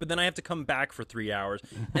park, but then I have to come back for 3 hours,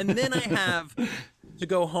 and then I have to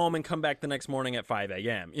go home and come back the next morning at 5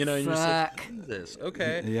 a.m. You know, and you're just like, this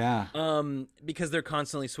okay, Yeah. because they're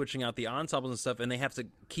constantly switching out the ensembles and stuff, and they have to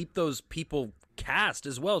keep those people cast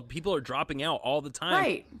as well. People are dropping out all the time,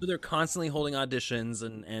 Right. so they're constantly holding auditions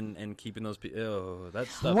and keeping those people. Oh, that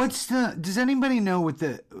stuff. Does anybody know what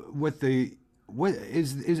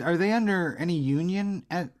is are they under any union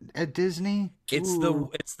at Disney? It's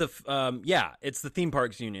the theme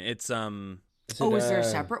parks union. It's Is there a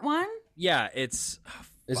separate one? yeah, it's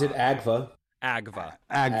Is it AGVA? AGVA.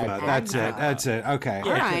 Agva. That's it. Okay.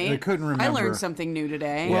 All right. I couldn't remember. I learned something new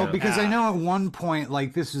today. Well, because I know at one point,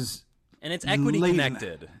 like this is. And it's equity Late-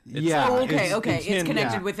 connected. It's Yeah. Oh, okay. it's It's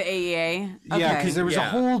connected yeah. with the AEA. Yeah, Okay. because there was a Yeah.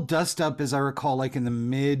 whole dust up, as I recall, like in the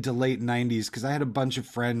mid to late '90s. Because I had a bunch of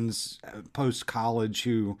friends post college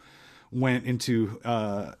who went into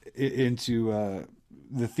the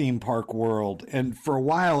theme park world, and for a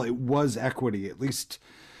while it was equity. At least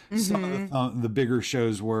some of the bigger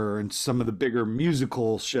shows were, and some of the bigger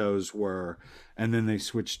musical shows were, and then they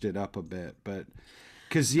switched it up a bit. But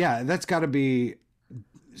because that's got to be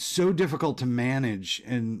so difficult to manage,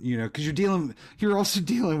 and because you're also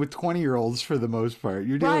dealing with 20-year-olds for the most part.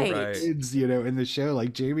 You're dealing Right. with kids, in the show,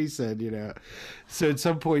 like Jamie said, so at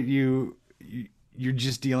some point you're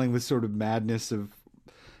just dealing with sort of madness of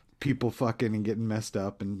people fucking and getting messed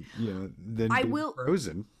up, and then being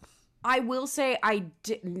frozen. I will say,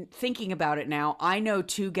 thinking about it now, I know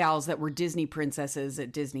two gals that were Disney princesses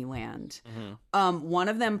at Disneyland. One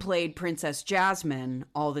of them played Princess Jasmine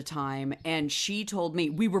all the time, and she told me,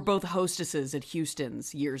 we were both hostesses at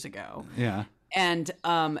Houston's years ago. Yeah. And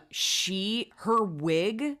her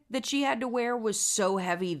wig that she had to wear was so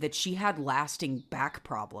heavy that she had lasting back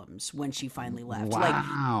problems when she finally left.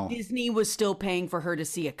 Wow. Like, Disney was still paying for her to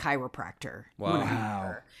see a chiropractor.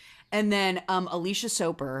 Wow. And then Alicia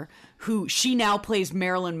Soper, who she now plays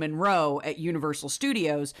Marilyn Monroe at Universal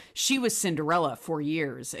Studios, she was Cinderella for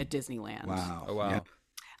years at Disneyland. Wow. Oh, wow. Yeah.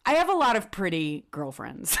 I have a lot of pretty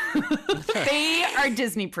girlfriends. They are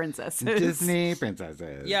Disney princesses. Disney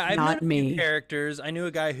princesses. Yeah, I've Not known a few me. characters. I knew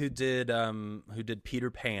a guy who did Peter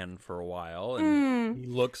Pan for a while, and he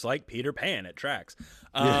looks like Peter Pan. It tracks.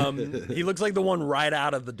 He looks like the one right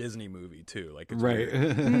out of the Disney movie too. Like it's Right.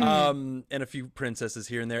 weird. And a few princesses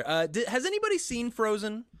here and there. Has anybody seen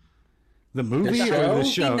Frozen? The movie or show? the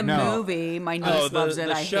show? The No. movie, my niece loves it.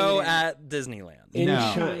 The I show hate it. at Disneyland.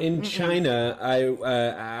 In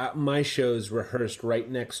China, my show's rehearsed right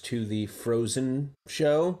next to the Frozen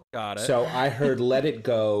show. Got it. So I heard "Let It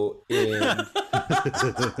Go" in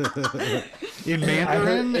In I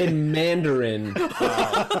heard Mandarin? in Mandarin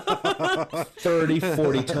 30,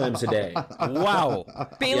 40 times a day. Wow.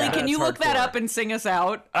 Bailey, can you that's look that hardcore. up and sing us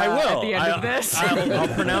out I will. at the end of this? I'll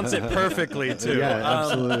pronounce it perfectly too. Yeah,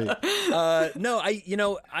 absolutely. No,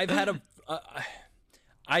 I've had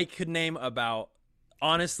I could name about,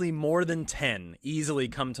 honestly, more than 10 easily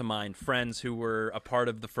come to mind, friends who were a part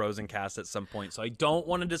of the Frozen cast at some point. So I don't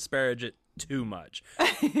want to disparage it too much.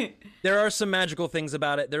 There are some magical things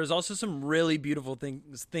about it. There's also some really beautiful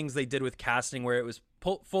things they did with casting, where it was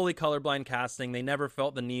fully colorblind casting. They never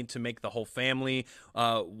felt the need to make the whole family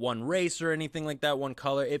one race or anything like that, one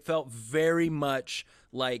color. It felt very much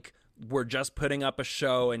like we're just putting up a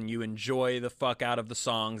show and you enjoy the fuck out of the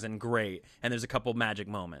songs, and great. And there's a couple magic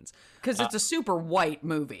moments. Because it's a super white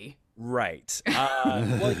movie. Right.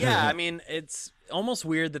 Well, yeah, I mean, it's almost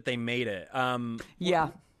weird that they made it. Yeah.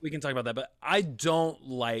 We can talk about that, but I don't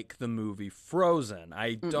like the movie Frozen.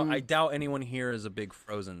 I doubt anyone here is a big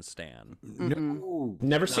Frozen stan. No.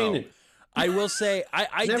 Never seen it. I will say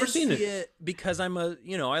I Never did seen see it. it because I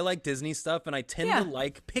like Disney stuff, and I tend to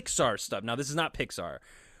like Pixar stuff. Now, this is not Pixar,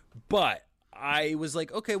 but I was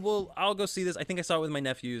like, okay, well, I'll go see this. I think I saw it with my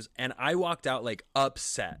nephews, and I walked out like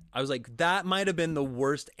upset. I was like, that might have been the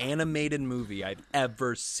worst animated movie I've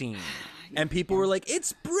ever seen. And people were like,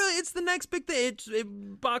 it's brilliant. It's the next big thing. It's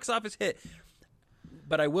box office hit.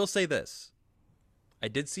 But I will say this. I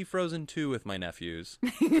did see Frozen 2 with my nephews.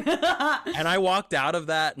 And I walked out of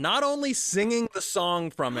that not only singing the song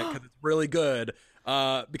from it because it's really good,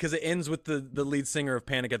 because it ends with the lead singer of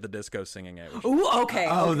Panic at the Disco singing it. Which, Ooh, okay.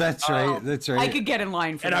 Oh, okay. that's right. That's right. I could get in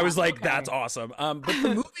line for and that. I was like, Okay. that's awesome. But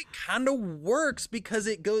the movie kind of works because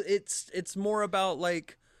it's more about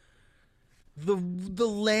like the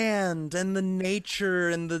land and the nature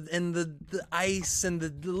and the ice and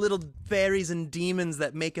the little fairies and demons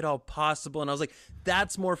that make it all possible. And I was like,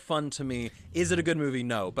 that's more fun to me. Is it a good movie?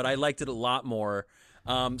 No, but I liked it a lot more.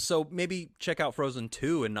 So maybe check out Frozen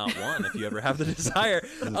 2 and not 1 if you ever have the desire.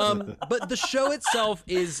 But the show itself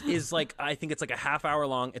is like, I think it's like a half hour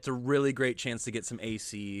long. It's a really great chance to get some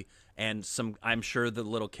AC and I'm sure the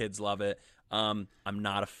little kids love it. I'm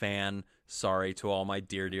not a fan. Sorry to all my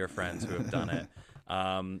dear friends who have done it.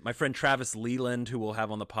 My friend Travis Leland, who we'll have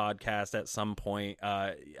on the podcast at some point,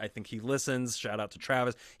 I think he listens. Shout out to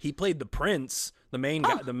Travis. He played the prince, the main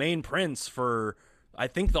guy, the main prince for, I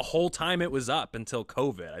think, the whole time it was up until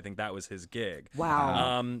COVID. I think that was his gig.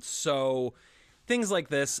 Wow. So things like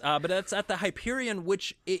this, but that's at the Hyperion,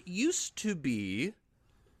 which it used to be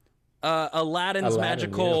Aladdin's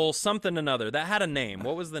Magical something another. That had a name.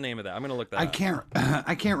 What was the name of that? I'm gonna look that up.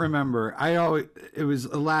 I can't remember. It was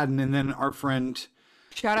Aladdin, and then our friend.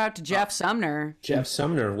 Shout out to Jeff Sumner. Jeff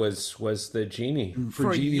Sumner was the genie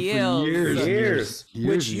for years.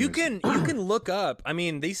 Which you can look up. I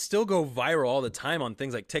mean, they still go viral all the time on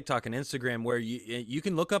things like TikTok and Instagram, where you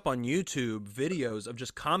can look up on YouTube videos of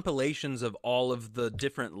just compilations of all of the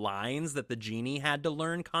different lines that the genie had to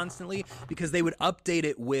learn constantly, because they would update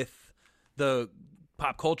it with the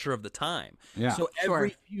pop culture of the time. Yeah. So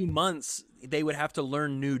every few months they would have to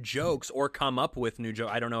learn new jokes or come up with new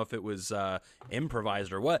jokes. I don't know if it was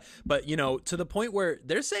improvised or what, but to the point where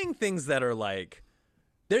they're saying things that are like,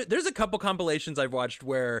 there's a couple compilations I've watched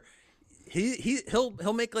where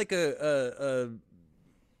he'll make like a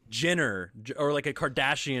Jenner or like a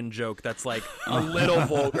Kardashian joke that's like a little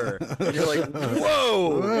vulgar, and you're like,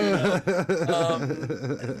 whoa.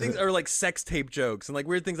 Things are like sex tape jokes and like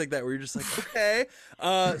weird things like that where you're just like, okay.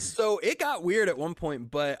 So it got weird at one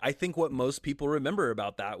point, but I think what most people remember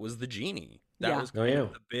about that was the genie. That was kind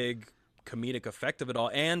of the big comedic effect of it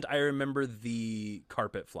all. And I remember the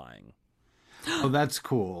carpet flying. Oh, that's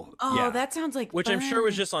cool. Oh, that sounds like which fun. I'm sure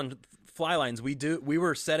was just on fly lines. We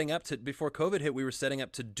were setting up to, before COVID hit, we were setting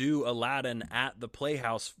up to do Aladdin at the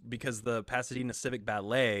Playhouse because the Pasadena Civic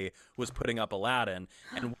Ballet was putting up Aladdin,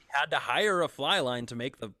 and we had to hire a fly line to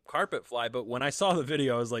make the carpet fly. But when I saw the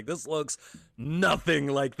video, I was like, this looks nothing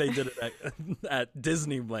like they did it at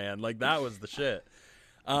Disneyland. Like, that was the shit.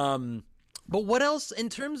 But what else in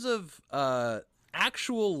terms of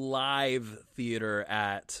actual live theater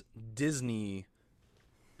at Disney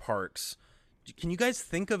parks? Can you guys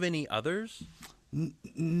think of any others?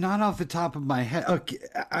 Not off the top of my head. Okay,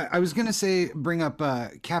 I was gonna bring up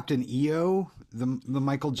Captain EO, the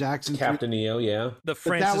Michael Jackson. Captain EO, yeah. The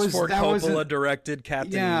Francis Ford Coppola directed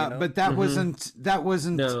Captain EO. Yeah, but that wasn't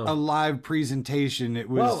a live presentation. It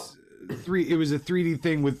was It was a 3D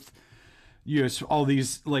thing with all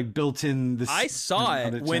these like built-in. I saw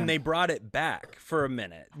it when they brought it back for a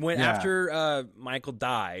minute. After Michael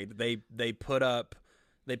died, they put up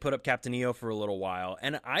Captain EO for a little while,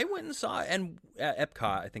 and I went and saw it, and at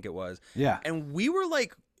Epcot, I think it was. Yeah. And we were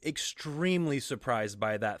like extremely surprised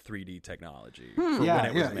by that 3D technology.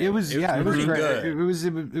 It was pretty good.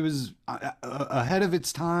 It was ahead of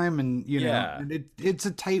its time, and it's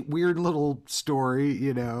a tight, weird little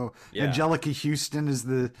story. Angelica Houston is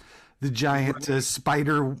the giant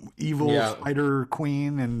spider, evil spider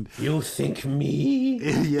queen, and you think me?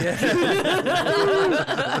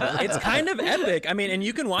 It's kind of epic. I mean, and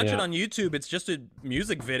you can watch it on YouTube. It's just a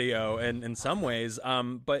music video, and in some ways,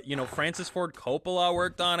 but Francis Ford Coppola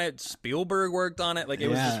worked on it. Spielberg worked on it. Like, it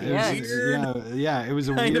was just weird. It was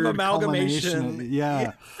a kind weird of amalgamation.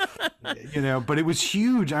 But it was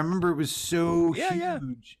huge. I remember it was so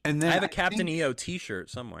huge. And then I have a Captain EO T-shirt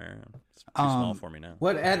somewhere. It's too small for me now.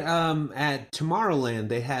 What at Tomorrowland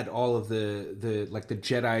they had all of the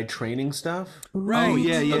Jedi training stuff. Right. Oh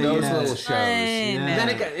those little shows. And then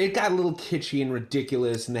it got a little kitschy and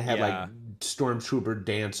ridiculous, and they had like stormtrooper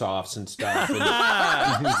dance offs and stuff. And,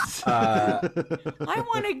 I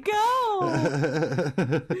want to go.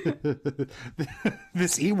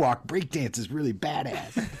 This Ewok breakdance is really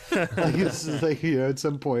badass. At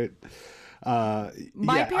some point.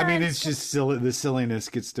 It's just silly. The silliness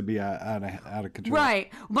gets to be out of control.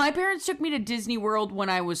 Right. My parents took me to Disney World when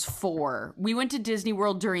I was 4. We went to Disney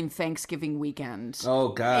World during Thanksgiving weekend. Oh,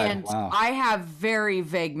 God. And I have very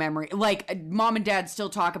vague memory. Like, Mom and Dad still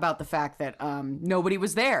talk about the fact that nobody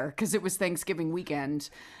was there because it was Thanksgiving weekend.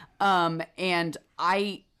 And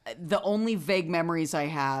the only vague memories I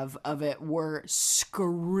have of it were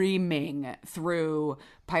screaming through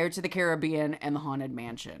Pirates of the Caribbean and the Haunted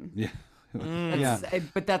Mansion. Yeah. Yeah.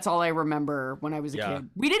 But that's all I remember when I was a kid.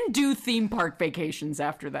 We didn't do theme park vacations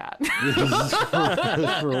after that.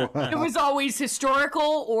 It was always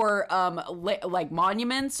historical or like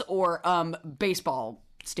monuments or baseball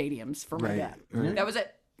stadiums for my dad. Right. That was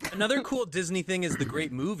it. Another cool Disney thing is the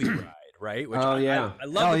Great Movie Ride, right? Which Oh, I yeah. I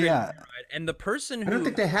love the Great Movie Ride. And the person who I don't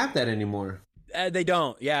think they have that anymore. they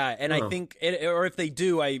don't, yeah. And I think, or if they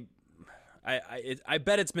do, I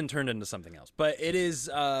bet it's been turned into something else. But it is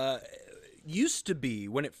used to be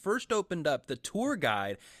when it first opened up, the tour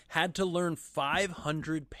guide had to learn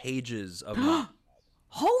 500 pages of.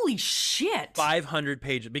 Holy shit! 500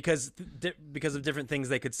 pages because of different things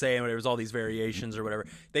they could say, and there was all these variations or whatever.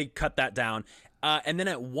 They cut that down. And then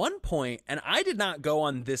at one point, and I did not go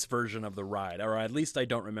on this version of the ride, or at least I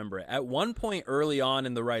don't remember it. At one point early on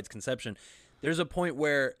in the ride's conception, there's a point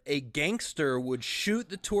where a gangster would shoot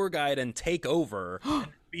the tour guide and take over and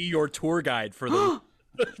be your tour guide for the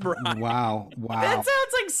ride. Wow. That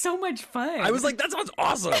sounds like so much fun. I was like, that sounds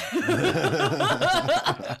awesome.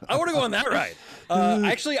 I want to go on that ride.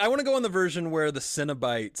 Actually, I want to go on the version where the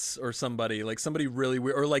Cenobites or somebody really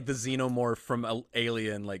weird, or like the Xenomorph from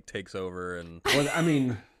Alien like takes over. And Well, I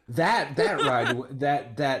mean, that ride,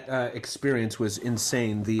 that experience was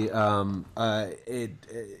insane.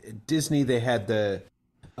 Disney, they had that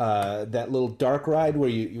little dark ride where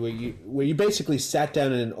you basically sat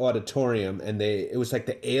down in an auditorium, and it was like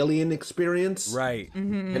the Alien experience, right.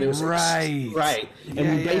 And it was right,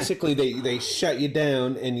 and basically they shut you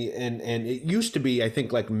down, and it used to be, I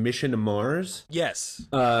think, like Mission to Mars, Yes.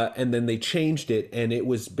 and then they changed it, and it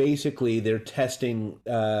was basically they're testing,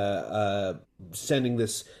 sending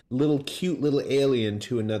this cute little alien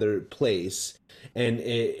to another place, and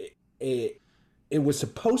it was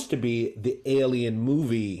supposed to be the Alien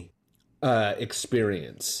movie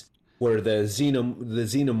experience, where the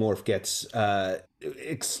xenomorph gets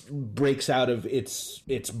breaks out of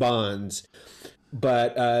its bonds,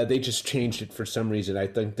 but they just changed it for some reason. I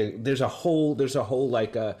think there's a whole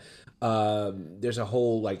YouTube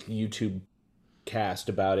cast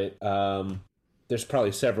about it. There's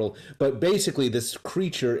probably several, but basically this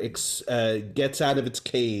creature gets out of its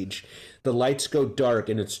cage. The lights go dark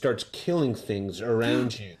and it starts killing things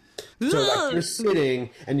around you. So like you're sitting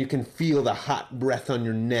and you can feel the hot breath on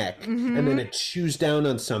your neck, and then it chews down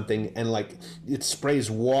on something and like it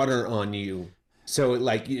sprays water on you. So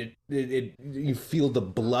like you feel the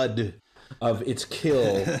blood of its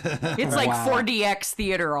kill. It's like 4DX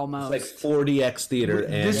theater almost. It's like 4DX theater.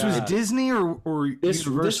 And This was Disney or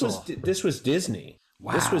Universal? This was Disney.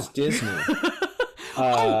 Wow. This was Disney.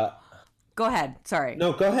 Go ahead. Sorry.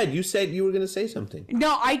 No, go ahead. You said you were going to say something.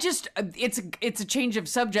 No, I just it's a change of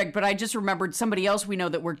subject, but I just remembered somebody else we know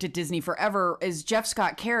that worked at Disney forever is Jeff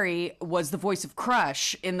Scott Carey was the voice of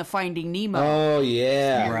Crush in the Finding Nemo. Oh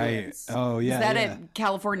yeah, experience. Right. Oh yeah. Is that yeah. at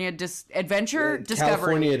California Adventure? Discovery.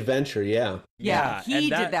 California Adventure, yeah. Yeah, he and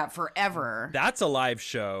did that forever. That's a live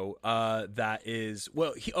show. That is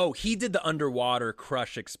he did the underwater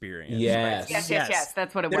Crush experience. Yes. Yes.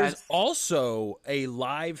 That's what it There's was. also a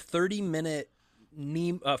live 30-minute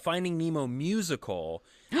Finding Nemo musical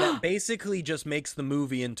that basically just makes the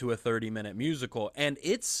movie into a 30-minute musical, and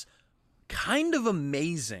it's kind of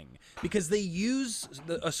amazing because they use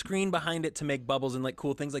a screen behind it to make bubbles and like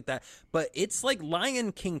cool things like that, but it's like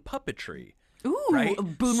Lion King puppetry. Ooh, right?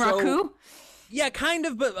 Bunraku? Yeah, kind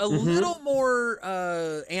of, but a little more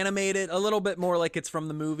animated, a little bit more like it's from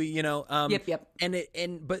the movie, you know. Yep.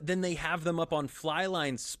 But then they have them up on fly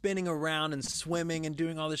lines, spinning around and swimming and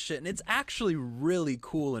doing all this shit, and it's actually really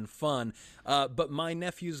cool and fun. But my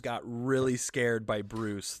nephews got really scared by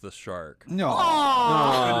Bruce the shark. No.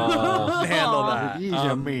 Couldn't handle that. He's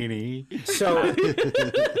a meanie. So,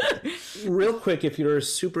 real quick, if you're a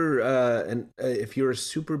super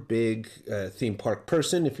big theme park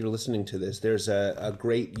person, if you're listening to this, there's a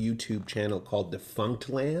great YouTube channel called Defunct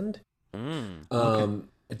Land.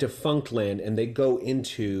 Defunct Land, and they go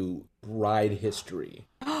into ride history.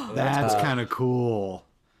 That's kind of cool.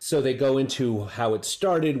 So they go into how it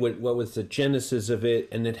started, what was the genesis of it,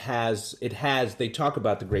 and it has. They talk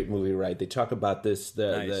about the Great Movie Ride. They talk about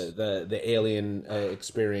the Alien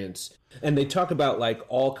experience, and they talk about like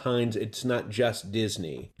all kinds. It's not just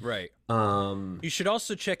Disney, Right. You should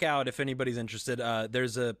also check out, if anybody's interested,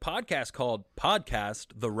 there's a podcast called Podcast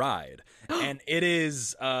The Ride, and it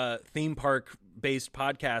is a theme park based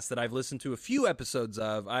podcast that I've listened to a few episodes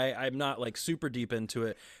of. I'm not like super deep into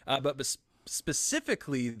it, but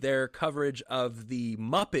specifically their coverage of the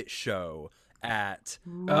Muppet Show at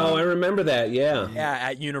Oh, I remember that. Yeah.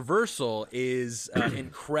 at Universal is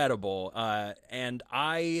incredible, and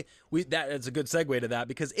that's a good segue to that,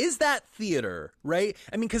 because is that theater, right?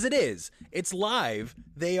 I mean, because it is. It's live.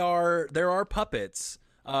 There are puppets.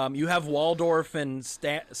 You have Waldorf and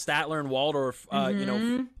Statler and Waldorf,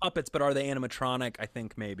 puppets, but are they animatronic? I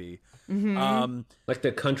think maybe. Like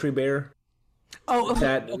the Country Bear. Oh,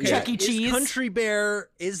 Okay. Chuck E. Cheese. Is Country Bear,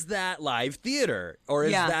 is that live theater, or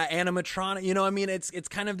is that animatronic? You know, I mean, it's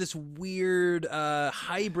kind of this weird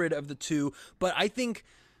hybrid of the two. But I think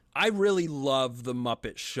I really love the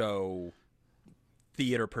Muppet Show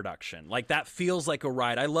theater production. Like, that feels like a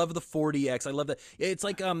ride. I love the 4DX. I love that. It's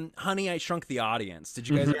like Honey, I Shrunk the Audience. Did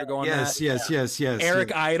you guys ever go on that? Yes.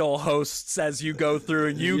 Eric Idle hosts as you go through,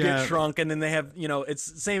 and you get shrunk, and then they have, it's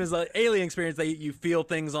the same as the Alien experience. You feel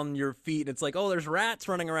things on your feet, and it's like, oh, there's rats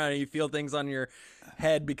running around, and you feel things on your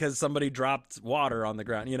head because somebody dropped water on the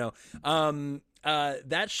ground.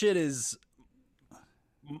 That shit is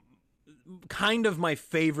kind of my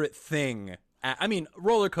favorite thing. I mean,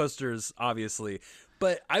 roller coasters, obviously,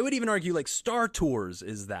 but I would even argue like Star Tours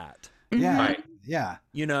is that. Yeah. Right. Yeah.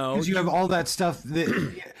 Because you have all that stuff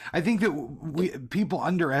that I think that people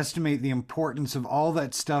underestimate the importance of all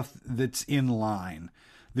that stuff that's in line.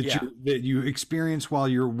 That you experience while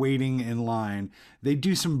you're waiting in line. They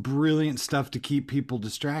do some brilliant stuff to keep people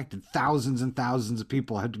distracted. Thousands and thousands of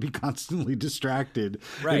people have to be constantly distracted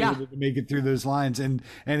in order to make it through those lines, and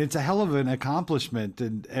it's a hell of an accomplishment.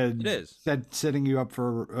 And it is setting you up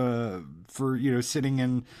for sitting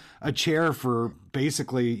in a chair for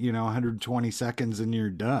basically 120 seconds and you're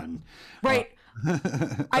done. Right.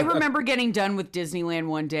 I remember getting done with Disneyland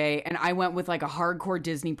one day, and I went with like a hardcore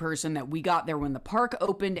Disney person that we got there when the park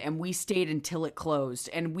opened, and we stayed until it closed.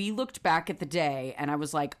 And we looked back at the day, and I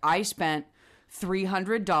was like, I spent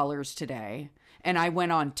 $300 today, and I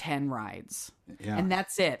went on 10 rides. Yeah. And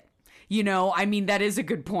that's it. I mean, that is a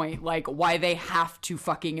good point. Like, why they have to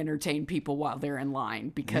fucking entertain people while they're in line,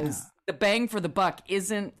 because the bang for the buck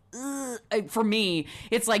isn't, for me,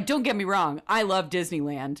 it's like, don't get me wrong, I love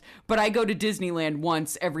Disneyland, but I go to Disneyland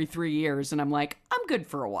once every 3 years, and I'm like, I'm good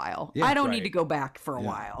for a while. I don't need to go back for a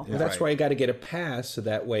while. Well, that's why you got to get a pass, so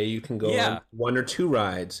that way you can go on 1 or 2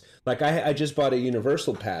 rides. Like, I just bought a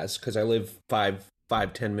Universal pass because I live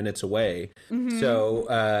 5-10 minutes away.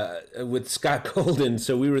 So with Scott Golden,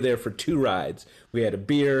 so we were there for 2 rides. We had a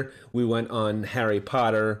beer, we went on Harry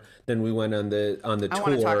Potter, then we went on the tour. I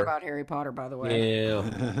want to talk about Harry Potter, by the way.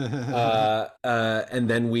 Yeah. And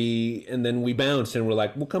then we bounced, and we're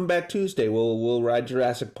like, we'll come back Tuesday. We'll ride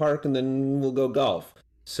Jurassic Park, and then we'll go golf.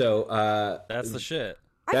 So that's the shit.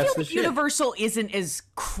 I feel like Universal isn't as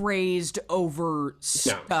crazed over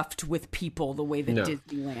stuffed with people the way that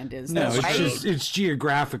Disneyland is. No, it's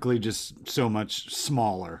geographically just so much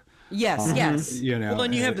smaller. Yes, yes. Well,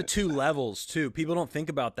 and you have the 2 levels too. People don't think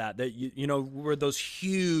about that. That where those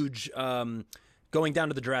huge going down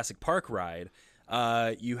to the Jurassic Park ride,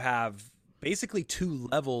 you have basically 2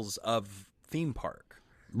 levels of theme park.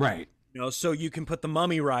 Right. So you can put the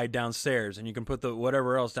Mummy ride downstairs, and you can put the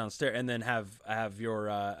whatever else downstairs, and then have your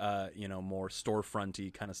more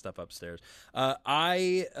storefronty kind of stuff upstairs.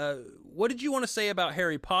 What did you want to say about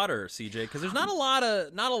Harry Potter, CJ? Because there's not a lot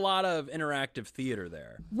of interactive theater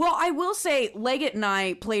there. Well, I will say Leggett and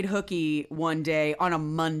I played hooky one day on a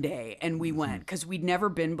Monday, and we went because we'd never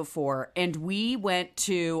been before, and we went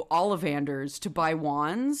to Ollivander's to buy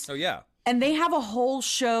wands. Oh yeah. And they have a whole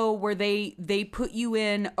show where they put you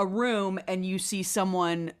in a room and you see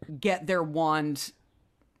someone get their wand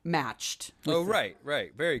matched. Oh, right.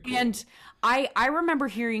 Very cool. And I remember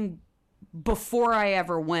hearing before I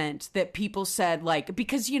ever went that people said, like,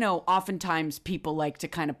 because, oftentimes people like to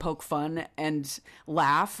kind of poke fun and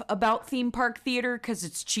laugh about theme park theater because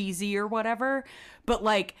it's cheesy or whatever. But,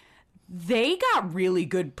 like, they got really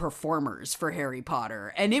good performers for Harry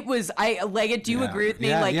Potter, and it was. Leggett, do you agree with me?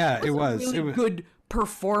 It was a really good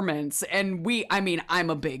performance, and I'm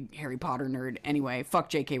a big Harry Potter nerd anyway. Fuck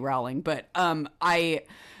J.K. Rowling, but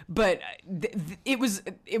it was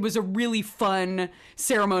a really fun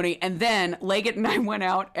ceremony, and then Leggett and I went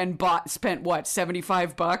out and spent what,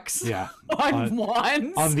 $75 on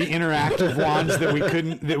wands, on the interactive wands that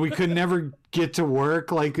we could never get to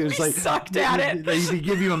work. Like, it was we sucked at it. They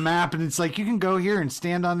give you a map, and it's like, you can go here and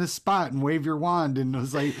stand on this spot and wave your wand, and it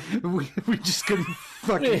was like we just couldn't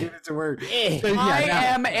fucking get it to work. I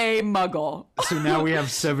am a muggle. So now we have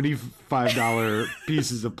 $75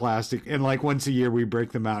 pieces of plastic, and like once a year we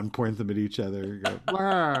break them out and point them at each other and go,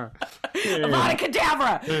 Avada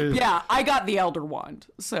Kedavra. Yeah, I got the Elder Wand,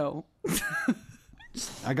 so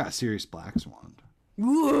I got Sirius Black's wand.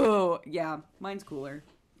 Ooh, yeah, mine's cooler.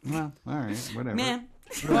 Well, all right, whatever. Man.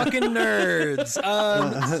 Fucking nerds.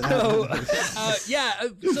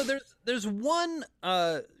 So there's one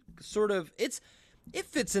sort of it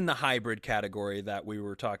fits in the hybrid category that we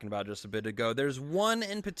were talking about just a bit ago. There's one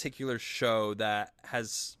in particular show that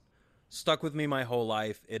has stuck with me my whole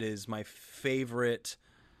life. It is my favorite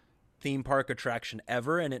theme park attraction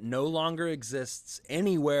ever, and it no longer exists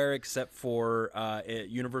anywhere except for at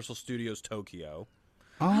Universal Studios Tokyo.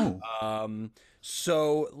 Oh.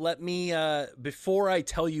 So let me, before I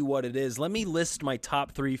tell you what it is, let me list my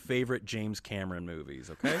top 3 favorite James Cameron movies,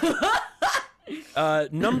 okay?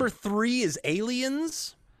 Number 3 is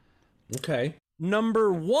Aliens. Okay.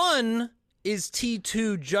 Number 1 is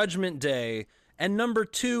T2 Judgment Day. And number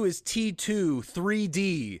 2 is T2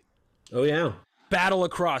 3D. Oh, yeah. Battle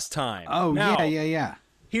Across Time. Oh, Now, yeah.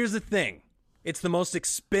 here's the thing. It's the most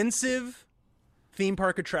expensive theme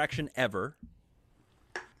park attraction ever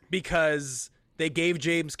because they gave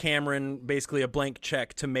James Cameron basically a blank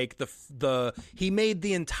check to make he made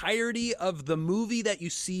the entirety of the movie that you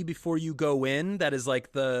see before you go in. That is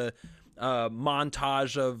like the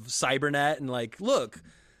montage of Cybernet and like, look,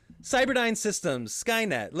 Cyberdyne Systems,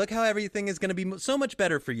 Skynet, look how everything is going to be so much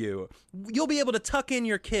better for you. You'll be able to tuck in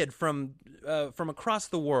your kid from across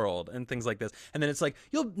the world and things like this. And then it's like,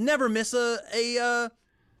 you'll never miss a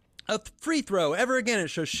free throw ever again. It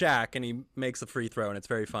shows Shaq and he makes a free throw and it's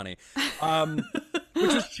very funny.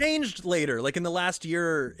 Which was changed later. Like in the last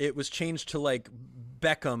year, it was changed to like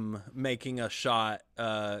Beckham making a shot,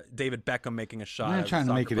 David Beckham making a shot. They're trying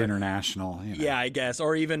to make it international. You know. Yeah, I guess.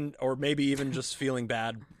 Or maybe even just feeling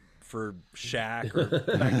bad for Shaq or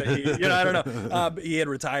the fact that he, I don't know. He had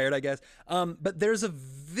retired, I guess. But there's a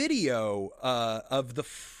video of the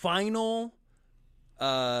final.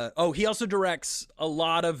 He also directs a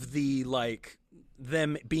lot of the like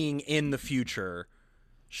them being in the future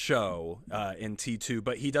show in T2,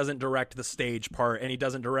 but he doesn't direct the stage part, and he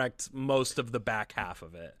doesn't direct most of the back half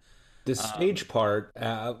of it. The stage part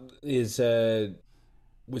was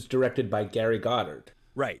directed by Gary Goddard.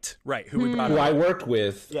 Right. Who we brought who up. I worked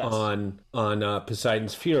with Yes. on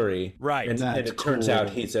Poseidon's Fury. Right. And it turns cool. out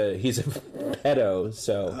he's a pedo,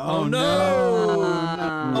 so Oh no!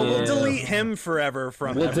 Yeah. We'll delete him forever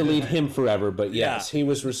from we'll everything. delete him forever, but yes, Yeah. he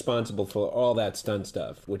was responsible for all that stunt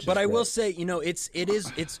stuff, which But is I will great. say, it's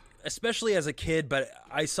especially as a kid, but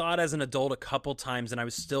I saw it as an adult a couple times and I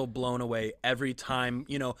was still blown away every time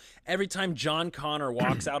John Connor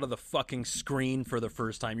walks out of the fucking screen for the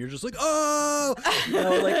first time. You're just like, oh,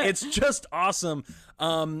 like it's just awesome.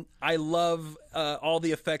 I love all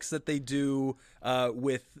the effects that they do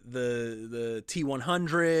with the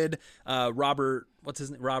T100, Robert, what's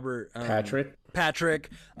his name? Robert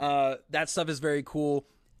Patrick. That stuff is very cool.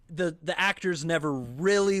 The actors never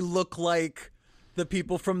really look like the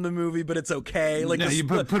people from the movie, but it's okay. Like You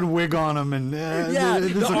put a wig on him, and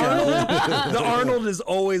the Arnold is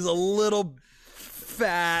always a little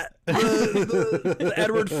fat. The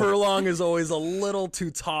Edward Furlong is always a little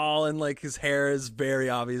too tall, and like his hair is very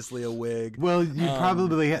obviously a wig. Well,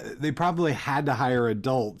 they probably had to hire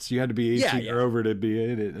adults. You had to be 18 or over to be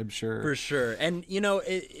in it, I'm sure. For sure. And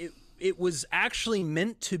it was actually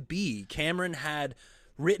meant to be. Cameron had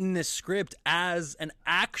written this script as an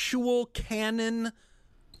actual canon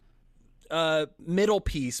middle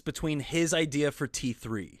piece between his idea for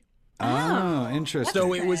T3. Oh, interesting.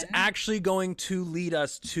 So it was actually going to lead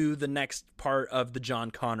us to the next part of the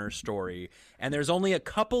John Connor story. And there's only a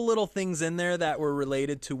couple little things in there that were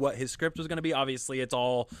related to what his script was going to be. Obviously, it's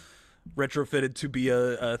all retrofitted to be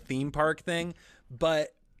a theme park thing. But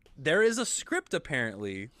there is a script,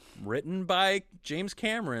 apparently, written by James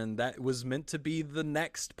Cameron that was meant to be the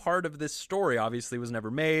next part of this story. Obviously, was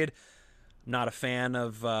never made. Not a fan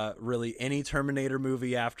of really any Terminator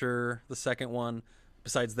movie after the second one,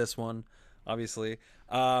 besides this one, obviously.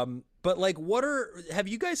 But like, have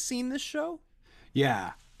you guys seen this show?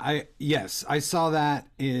 Yeah, I saw that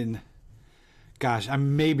in. Gosh,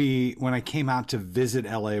 maybe when I came out to visit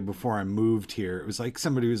LA before I moved here, it was like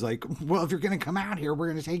somebody was like, "Well, if you're going to come out here, we're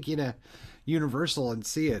going to take you to Universal and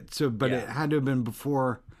see it." So, but it had to have been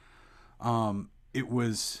before it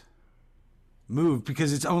was moved,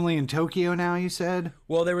 because it's only in Tokyo now, you said?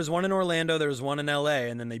 Well, there was one in Orlando, there was one in LA,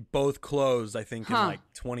 and then they both closed, I think, in like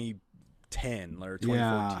 2010 or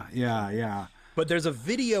 2014. Yeah. But there's a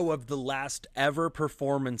video of the last ever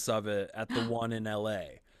performance of it at the one in LA.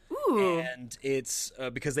 Ooh. And it's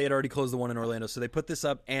because they had already closed the one in Orlando, so they put this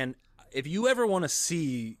up. And if you ever want to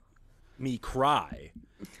see me cry,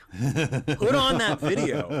 put on that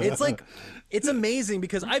video. It's amazing,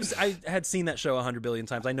 because I had seen that show 100 billion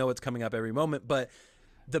times. I know it's coming up every moment, but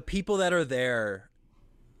the people that are there,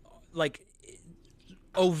 like,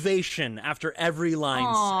 ovation after every line.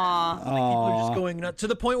 Like, people are just going nuts to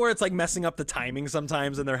the point where it's like messing up the timing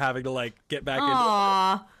sometimes, and they're having to like get back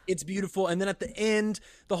into it. It's beautiful. And then at the end,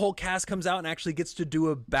 the whole cast comes out and actually gets to do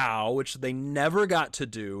a bow, which they never got to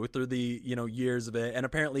do through the years of it. And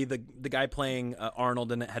apparently the guy playing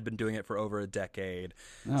Arnold in it had been doing it for over a decade.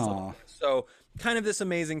 So kind of this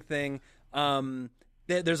amazing thing.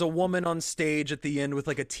 There's a woman on stage at the end with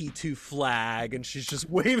like a T2 flag, and she's just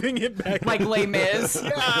waving it back. Like Les Mis.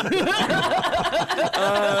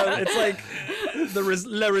 It's like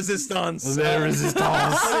La Resistance. La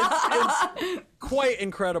Resistance. It's quite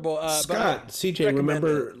incredible. Scott, CJ,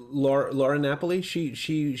 remember Laura Napoli?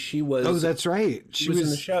 She was. Oh, that's right. She was in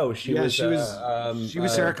the show. She was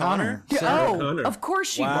Sarah Connor. Sarah Connor. Of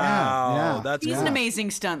course she was. Wow, that's She's an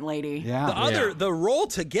amazing stunt lady. Yeah. The role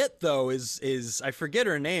to get though is I forget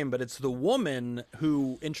her name, but it's the woman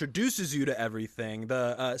who introduces you to everything.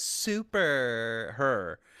 The super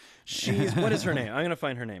her. She's what is her name? I'm gonna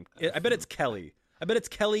find her name. I bet it's Kelly. I bet it's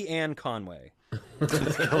Kelly Ann Conway.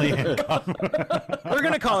 Kelly Ann Conway. We're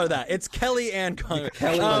gonna call her that. It's Kelly Ann Conway.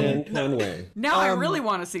 Kelly Ann Conway. Now I really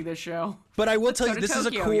want to see this show. But I will tell you, go to this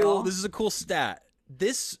Tokyo, is y'all. a cool stat.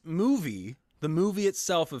 This movie, the movie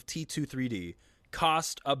itself of T2 3D,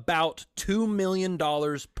 cost about $2 million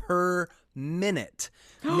per minute,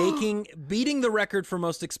 beating the record for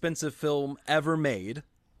most expensive film ever made.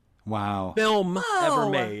 Wow. Ever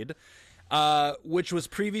made, which was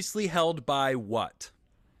previously held by what?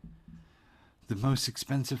 The most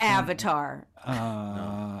expensive film? Avatar.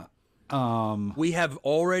 We have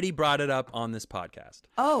already brought it up on this podcast.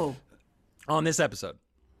 Oh. On this episode.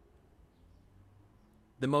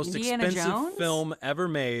 The most Indiana expensive Jones? film ever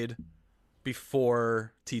made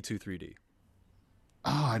before T2 3D.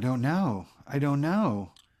 Oh, I don't know.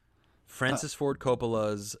 Francis Ford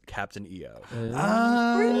Coppola's Captain EO.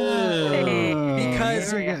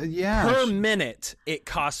 Because Per minute, it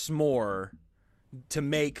costs more to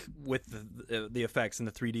make with the effects and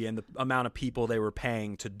the 3D and the amount of people they were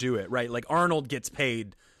paying to do it, right? Like Arnold gets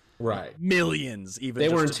paid millions even. They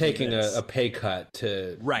just weren't to do taking this. a pay cut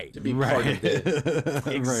to be Right. part of it.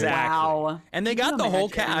 Exactly. Wow. And they got the whole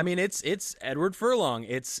cast. I mean, it's Edward Furlong.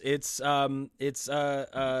 It's Robert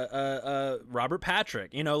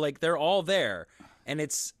Patrick. Like they're all there, and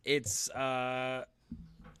it's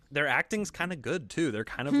their acting's kind of good too. They're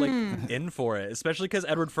kind of like in for it, especially because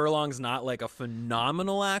Edward Furlong's not like a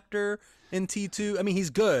phenomenal actor in T2. I mean,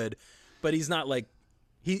 he's good, but he's not like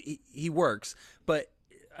he works, but.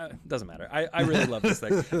 Doesn't matter. I really love this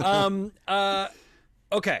thing.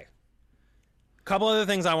 Okay. Couple other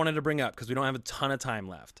things I wanted to bring up because we don't have a ton of time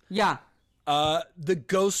left. Yeah. The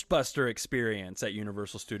Ghostbuster experience at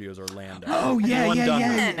Universal Studios Orlando. Oh, yeah. Anyone done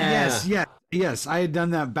that? Yes. I had done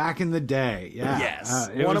that back in the day. Yeah. Yes.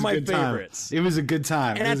 It One was of my a good time. favorites. It was a good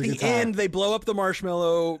time. And at the end, they blow up the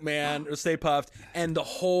Marshmallow Man, or Stay Puffed, and the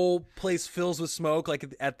whole place fills with smoke,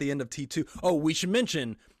 like at the end of T2. Oh, we should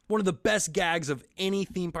mention one of the best gags of any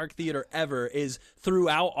theme park theater ever is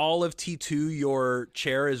throughout all of T2, your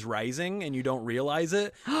chair is rising and you don't realize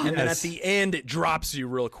it. And then at the end, it drops you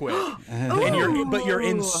real quick. And you're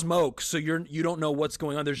in smoke. So you don't know what's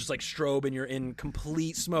going on. There's just like strobe and you're in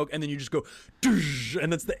complete smoke. And then you just go,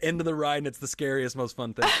 and that's the end of the ride. And it's the scariest, most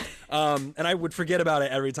fun thing. And I would forget about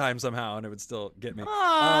it every time somehow. And it would still get me.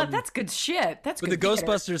 That's good shit. That's But good the theater.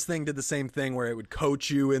 Ghostbusters thing did the same thing where it would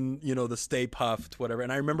coach you in, the Stay Puffed, whatever.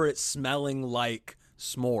 And I remember it smelling like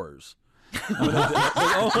s'mores.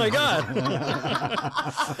 Oh my god.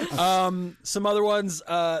 Some other ones,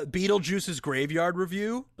 Beetlejuice's Graveyard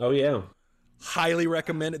Review. Oh yeah. Highly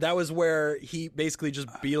recommend it. That was where he basically just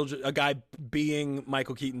a guy being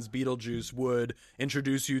Michael Keaton's Beetlejuice would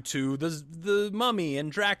introduce you to the Mummy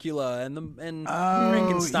and Dracula and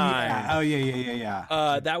Frankenstein. Yeah. Oh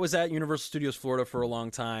yeah. That was at Universal Studios Florida for a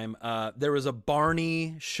long time. There was a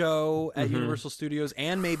Barney show at Universal Studios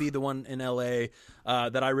and maybe the one in LA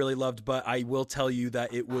that I really loved, but I will tell you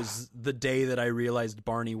that it was the day that I realized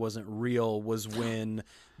Barney wasn't real was when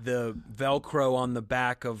the Velcro on the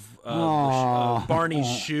back of Barney's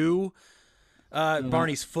shoe,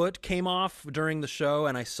 Barney's foot came off during the show,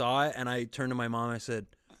 and I saw it, and I turned to my mom and I said,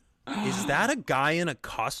 "Is that a guy in a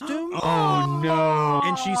costume?" Oh no.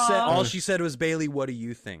 And all she said was, "Bailey, what do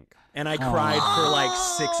you think?" And I cried for like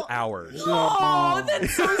 6 hours. Oh,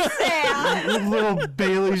 that's so sad. Little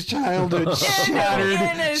Bailey's childhood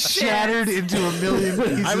shattered into a million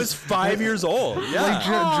pieces. I was 5 years old. Yeah.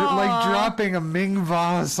 Like dropping a Ming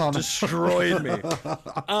vase on Destroyed me.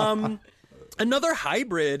 Another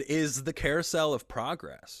hybrid is the Carousel of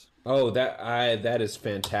Progress. Oh, that is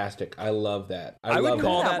fantastic. I love that. I would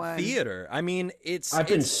call that that one. theater. I mean, I've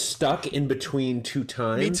been stuck in between two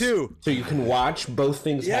times. Me too. So you can watch both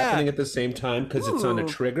things happening at the same time because it's on a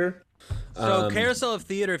trigger. So Carousel of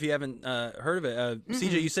Theater, if you haven't heard of it,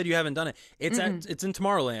 CJ, you said you haven't done it. It's it's in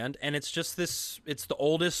Tomorrowland, and it's just this. It's the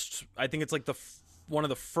oldest. I think it's like one of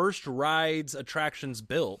the first rides attractions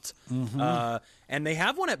built, and they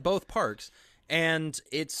have one at both parks. And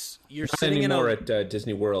you're Not sitting anymore in at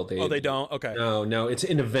Disney World. Oh, they don't. Okay. No, it's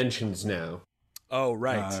Innoventions now. Oh,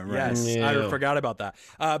 right. Right. Yes, Yeah. I forgot about that.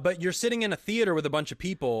 But you're sitting in a theater with a bunch of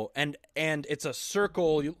people, and it's a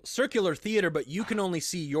circular theater, but you can only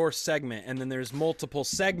see your segment, and then there's multiple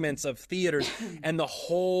segments of theaters, and the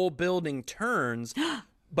whole building turns.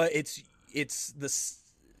 But it's the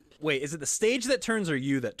wait, is it the stage that turns or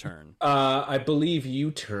you that turn? I believe you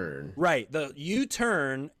turn. Right. You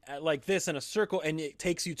turn like this in a circle, and it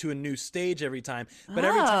takes you to a new stage every time. But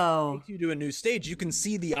every time it takes you to a new stage, you can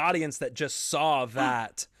see the audience that just saw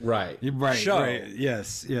that Right. show. Right.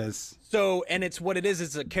 Yes. So, and it's what it is.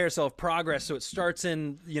 It's a carousel of progress. So it starts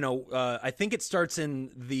in, I think it starts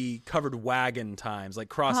in the covered wagon times, like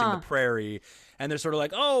crossing the prairie. And they're sort of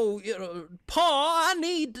like, Pa, I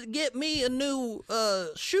need to get me a new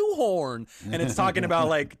shoehorn. And it's talking about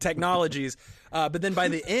like technologies. But then by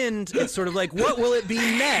the end, it's sort of like, what will it be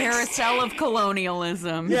next? Carousel of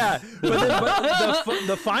colonialism. Yeah, but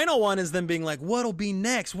the final one is them being like, what'll be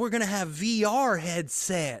next? We're going to have VR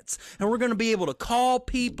headsets, and we're going to be able to call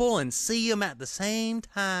people and see them at the same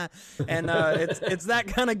time. And it's that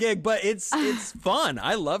kind of gig, but it's fun.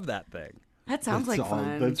 I love that thing. That sounds like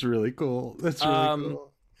fun. That's really cool. That's really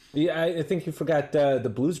cool. Yeah, I think you forgot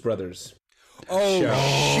the Blues Brothers. Oh,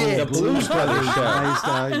 shit. The Blues Brothers show. Nice,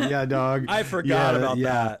 dog. Yeah, dog. I forgot about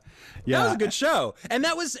that. Yeah. That was a good show, and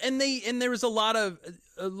that was and there was a lot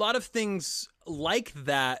of things like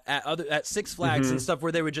that at Six Flags and stuff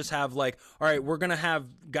where they would just have like, all right, we're gonna have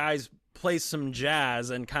guys play some jazz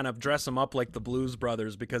and kind of dress them up like the Blues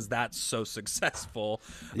Brothers because that's so successful.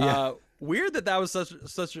 Yeah. Weird that was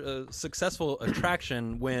such a successful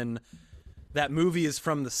attraction when that movie is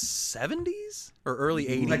from the 70s or early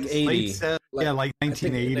 80s. Like 80. Like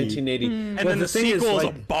 1980. 1980. And Well, then the thing is, sequel is a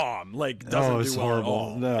like, bomb. Like, doesn't it's do well at horrible.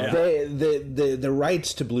 all. No. Yeah. the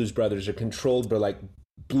rights to Blues Brothers are controlled by like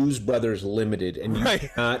Blues Brothers Limited, and you Right.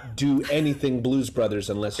 cannot do anything Blues Brothers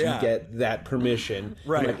unless you Yeah. get that permission.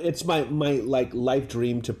 Right. Like, it's my like life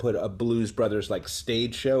dream to put a Blues Brothers like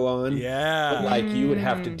stage show on. Yeah. But like you would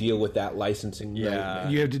have to deal with that licensing. nightmare.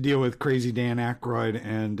 You have to deal with crazy Dan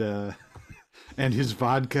Aykroyd and his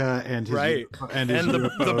vodka and his Right. and his And the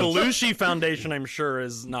UFOs. Belushi Foundation, I'm sure,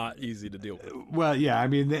 is not easy to deal with. Well, yeah, I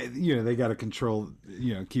mean, they got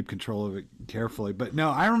to keep control of it carefully. But no,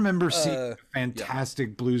 I remember seeing a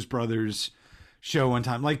fantastic Blues Brothers show one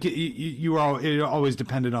time. Like it always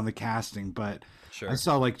depended on the casting, but I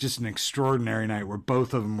saw like just an extraordinary night where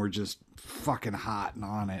both of them were just fucking hot and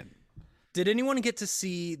on it. Did anyone get to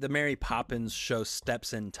see the Mary Poppins show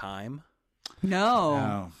Steps in Time?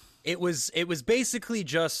 No. Oh, It was basically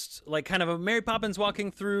just like kind of a Mary Poppins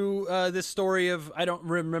walking through this story of, I don't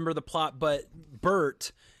remember the plot, but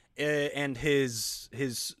Bert and his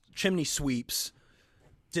chimney sweeps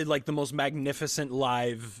did like the most magnificent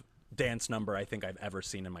live dance number I think I've ever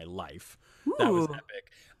seen in my life. That was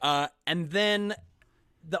epic. And then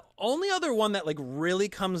the only other one that like really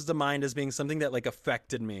comes to mind as being something that like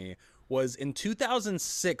affected me was in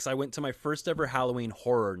 2006. I went to my first ever Halloween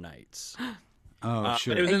Horror Nights.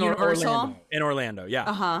 sure. It was At in Universal? In Orlando,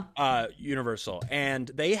 yeah. Universal. And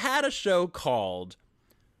they had a show called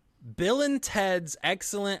Bill and Ted's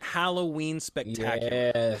Excellent Halloween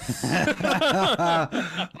Spectacular. Yes.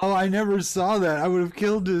 Oh, I never saw that. I would have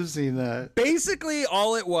killed to have seen that. Basically,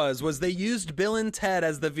 all it was they used Bill and Ted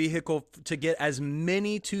as the vehicle to get as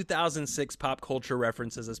many 2006 pop culture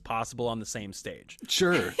references as possible on the same stage.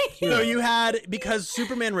 Sure. So you had, because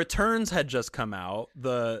Superman Returns had just come out,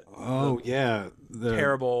 the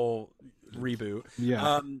terrible reboot.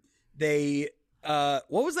 Yeah. They what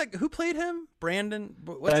was that? Who played him? Brandon.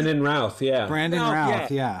 Brandon Routh, yeah. Brandon Oh, Routh,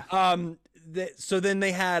 yeah. So then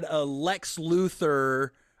they had a Lex Luthor,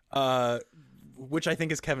 which I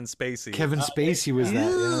think is Kevin Spacey. Kevin Spacey was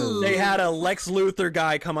that. They had a Lex Luthor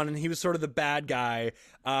guy come on, and he was sort of the bad guy.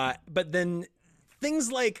 But then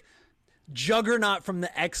things like Juggernaut from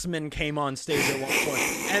the X-Men came on stage at one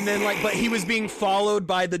point. And then but he was being followed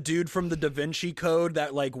by the dude from the Da Vinci Code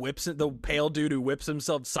that whips the pale dude who whips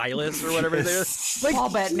himself, Silas or whatever it is. Paul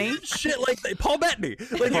Bettany. Shit Paul Bettany.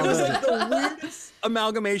 It was the weirdest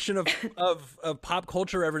amalgamation of pop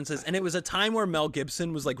culture references. And it was a time where Mel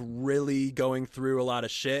Gibson was really going through a lot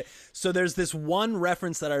of shit. So there's this one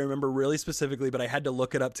reference that I remember really specifically, but I had to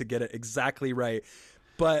look it up to get it exactly right.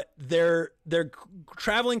 But they're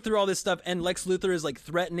traveling through all this stuff, and Lex Luthor is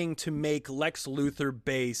threatening to make Lex Luthor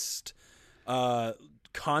based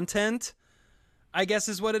content, I guess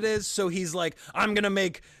is what it is. So he's like, I'm gonna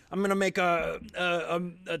make a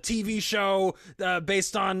TV show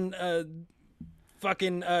based on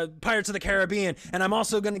fucking Pirates of the Caribbean, and I'm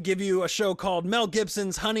also gonna give you a show called Mel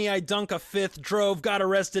Gibson's Honey, I Dunk a Fifth, Drove, Got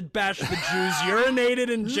Arrested, Bashed the Jews,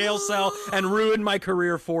 Urinated in Jail Cell, and Ruined My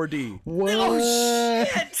Career 4D. What? Oh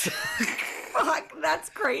shit! Fuck, that's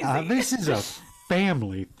crazy. This is a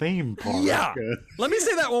family theme park. Yeah. Let me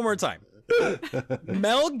say that one more time.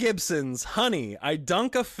 Mel Gibson's Honey, I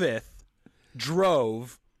Dunk a Fifth,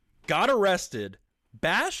 Drove, Got Arrested,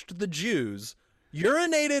 Bashed the Jews,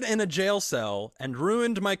 Urinated in a Jail Cell, and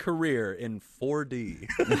Ruined My Career in 4D.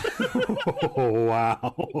 Oh,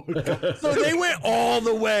 wow. So they went all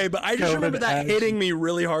the way, but I just remember that action. hitting me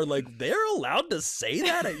really hard. They're allowed to say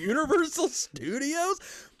that at Universal Studios?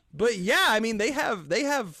 But yeah, I mean, they have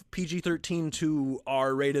PG-13 to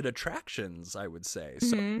R-rated attractions, I would say.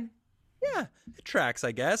 So yeah, it tracks,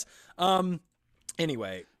 I guess.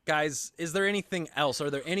 Anyway, guys, is there anything else? Are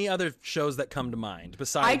there any other shows that come to mind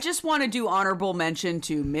besides? I just want to do honorable mention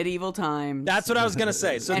to Medieval Times. That's what I was gonna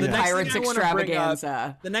say. So And the next Pirates thing I wanna bring up-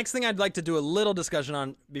 Extravaganza. the next thing I'd like to do a little discussion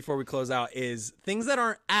on before we close out is things that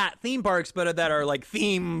aren't at theme parks, but that are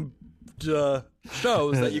themed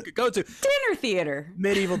shows that you could go to. Dinner theater.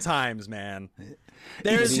 Medieval Times, man.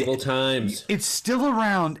 Medieval Times. It's still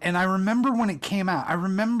around, and I remember when it came out. I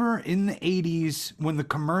remember in the 80s when the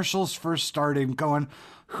commercials first started going,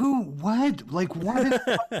 what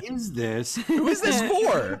is this? Who is this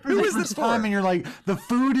for? Who is this for? And you're like, the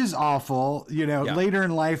food is awful. Later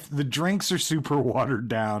in life, the drinks are super watered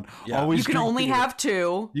down. Yeah. Always You can drink only beer. have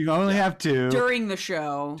two You can only have two. during the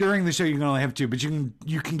show. During the show, you can only have two, but you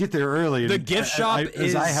can get there early. The and gift shop as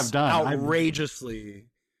is I have done, outrageously.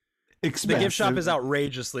 expensive. The gift shop is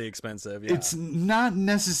outrageously expensive. Yeah. It's not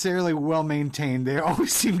necessarily well maintained. They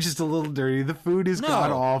always seem just a little dirty. The food is god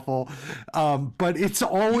awful, but it's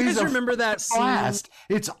always You guys remember that scene? blast.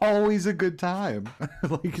 It's always a good time.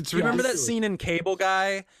 It's You remember that ridiculous. scene in Cable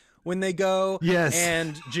Guy when they go? Yes.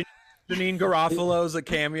 And Janine Garofalo's a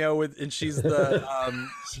cameo and she's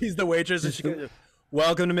the waitress, and she goes,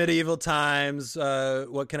 "Welcome to Medieval Times.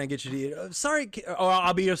 What can I get you to eat? Sorry,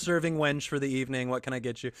 I'll be your serving wench for the evening. What can I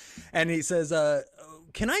get you?" And he says,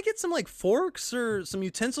 "Can I get some forks or some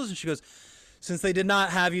utensils?" And she goes, "Since they did not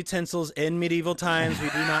have utensils in medieval times, we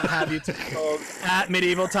do not have utensils at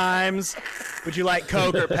medieval times. Would you like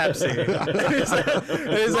Coke or Pepsi?" It's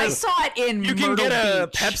I like, saw it in "You can Myrtle get a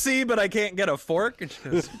Beach. Pepsi, but I can't get a fork." And she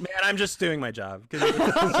goes, "Man, I'm just doing my job." I'm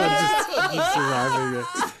just surviving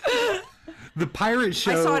it. The pirate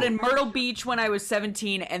show. I saw it in Myrtle Beach when I was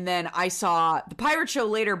 17, and then I saw the pirate show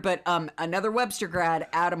later. But another Webster grad,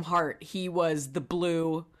 Adam Hart, he was the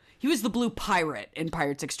blue pirate in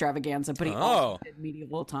Pirates Extravaganza, but he also did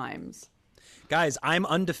Medieval Times. Guys, I'm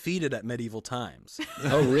undefeated at medieval times.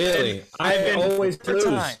 Oh, really? I've been always four lose.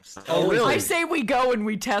 times. Oh, really? I say we go and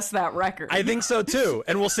we test that record. I think so too,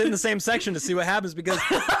 and we'll sit in the same section to see what happens because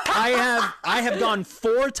I have gone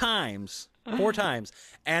four times,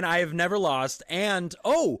 and I have never lost. And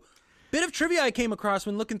bit of trivia I came across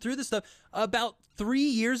when looking through this stuff about 3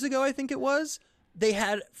 years ago, I think it was. They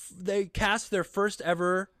cast their first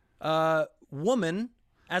ever woman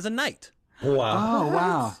as a knight, Wow. Oh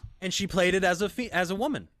wow, and she played it as a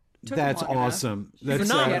woman. that's awesome. That's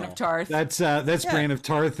phenomenal. Brienne of Tarth. That's Brienne of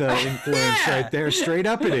Tarth influence right there. Straight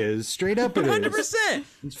up, it is. Straight up, it is. 100%.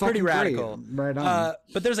 It's Pretty fucking radical. great. Right on.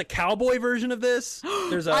 But there's a cowboy version of this.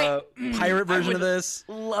 There's a pirate version of this.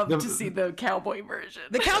 Love to see the cowboy version.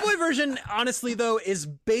 The cowboy version, honestly, though, is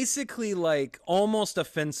basically almost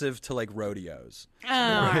offensive to rodeos.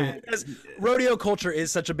 Because rodeo culture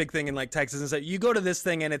is such a big thing in Texas, and so you go to this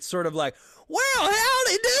thing and it's sort of well,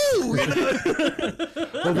 howdy do.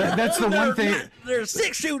 Well, that's the one thing. There's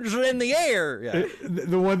 6 shooters in the air. Yeah.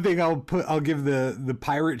 The one thing I'll give the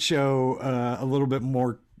pirate show a little bit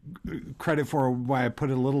more credit for, why I put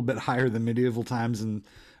it a little bit higher than medieval times and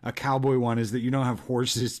a cowboy one, is that you don't have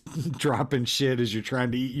horses dropping shit as you're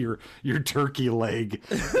trying to eat your turkey leg.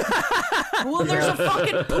 Well, there's a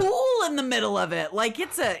fucking pool pool in the middle of it. Like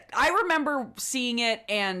I remember seeing it,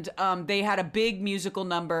 and they had a big musical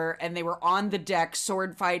number, and they were on the deck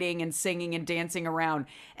sword fighting and singing and dancing around.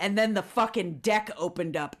 And then the fucking deck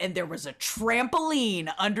opened up, and there was a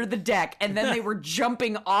trampoline under the deck, and then they were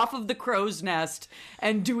jumping off of the crow's nest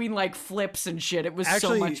and doing like flips and shit. It was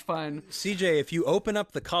so much fun. CJ, if you open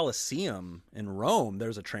up the Colosseum in Rome,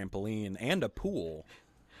 there's a trampoline and a pool.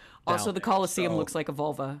 Also, the Colosseum looks like a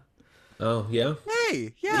vulva. Oh, yeah?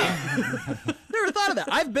 Hey, yeah. Never thought of that.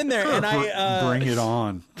 I've been there, and I... Bring it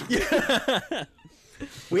on.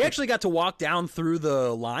 We actually got to walk down through the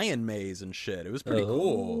lion maze and shit. It was pretty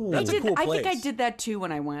cool. That's a cool place. I think I did that too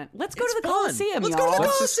when I went. Let's go to the fun. Coliseum, Let's y'all. go to the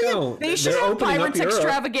Let's just go. They should They're have opening up Pirates Europe.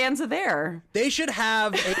 Extravaganza there. They should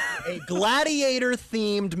have a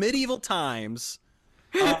gladiator-themed medieval times.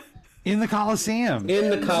 In the Coliseum. In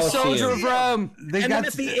the Colosseum. Soldier of Rome. They And got then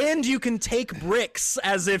at the end, you can take bricks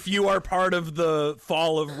as if you are part of the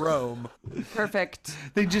fall of Rome. Perfect.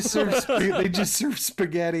 they just serve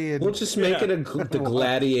spaghetti and We'll just make it the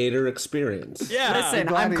gladiator experience. Yeah. Listen,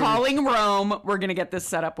 I'm gladiator. calling Rome. We're going to get this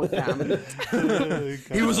set up with them.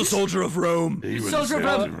 He was a soldier of Rome. Soldier of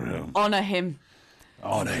Rome. Honor him.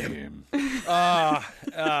 honor him.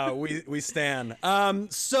 We stand.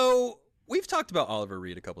 So we've talked about Oliver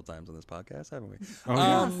Reed a couple times on this podcast, haven't we? Oh,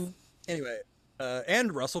 yeah. Anyway,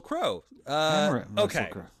 and Russell Crowe. Russell Okay.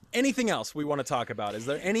 Crowe. Anything else we want to talk about? Is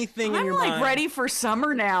there anything in I'm your like mind? ready for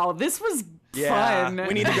summer now. This was Yeah, fun.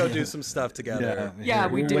 we need to go do some stuff together. Yeah,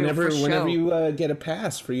 we do. Whenever for sure. you get a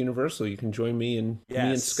pass for Universal, you can join me and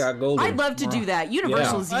Yes. Scott Golden. I'd love to do that.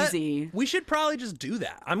 Universal's But easy. we should probably just do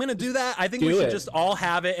that. I'm going to do that. I think we Do should it. just all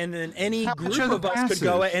have it, and then any How much group are the of us could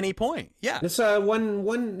go at any point. Yeah. It's it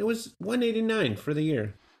was $189 for the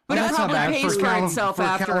year. But it that's not probably bad pays for for itself for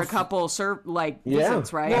after a Calif- couple Yeah.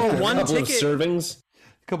 visits, right? Well, one a couple of ticket- servings.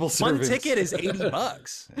 Couple One servings. ticket is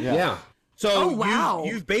 $80. Yeah. So Oh, wow.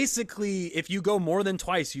 you've basically, if you go more than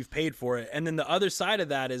twice, you've paid for it. And then the other side of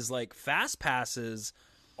that is like fast passes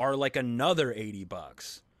are like another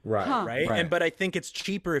 $80. Right. Huh. Right? Right. And but I think it's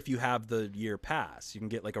cheaper if you have the year pass. You can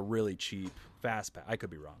get like a really cheap fast pass. I could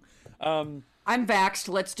be wrong. I'm vaxxed.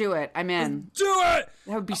 Let's do it. I'm in. Do it.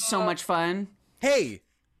 That would be so much fun. Hey,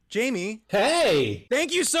 Jamie, Hey.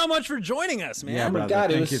 thank you so much for joining us, man. Yeah, Oh my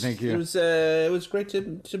brother. God! Thank you. It was great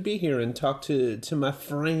to be here and talk to my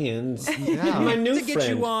friends. Yeah. My new to get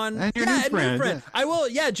friend. you on. And your yeah, new a friend. I will.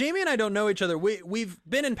 Yeah, Jamie and I don't know each other. We've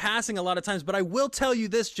been in passing a lot of times, but I will tell you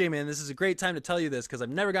this, Jamie, and this is a great time to tell you this because I've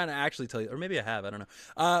never gotten to actually tell you, or maybe I have. I don't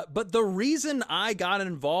know. But the reason I got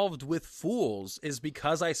involved with Fools is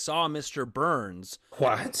because I saw Mr. Burns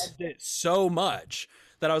What? did so much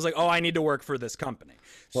that I was like, oh, I need to work for this company.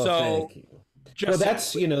 Well, so thank you. just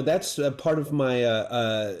That's part of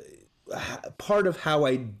my part of how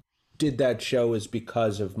I did that show is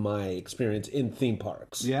because of my experience in theme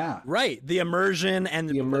parks. Yeah. right, the immersion and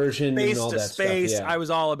The immersion space and all to that space. stuff. Yeah. I was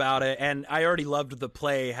all about it, and I already loved the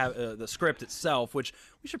play, the script itself, which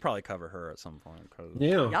we should probably cover her at some point. 'Cause,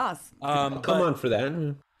 Yeah. Yes. Come but- on for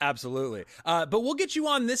that. Absolutely. But we'll get you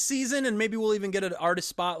on this season, and maybe we'll even get an artist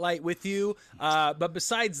spotlight with you. But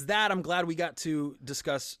besides that, I'm glad we got to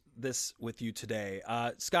discuss this with you today.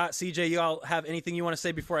 Scott, CJ, you all have anything you want to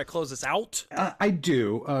say before I close this out? I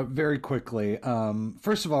do, very quickly.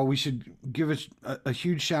 First of all, we should give a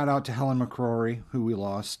huge shout out to Helen McCrory, who we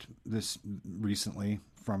lost this recently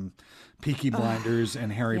from Peaky Blinders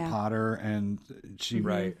and Harry Yeah. Potter, and she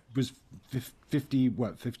Right. was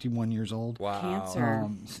 51 years old. Wow. Cancer.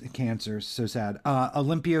 Cancer, so sad.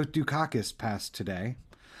 Olympia Dukakis passed today.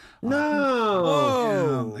 No.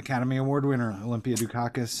 Oh, Academy Award winner Olympia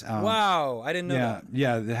Dukakis. wow. I didn't know Yeah, that.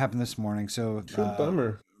 yeah, that happened this morning. So True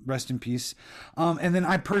bummer. rest in peace. And then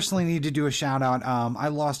I personally need to do a shout out. I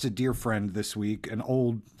lost a dear friend this week, an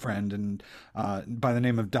old friend, and by the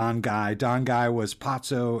name of Don Guy. Don Guy was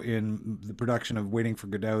Pazzo in the production of Waiting for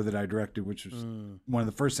Godot that I directed, which was one of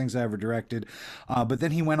the first things I ever directed. But then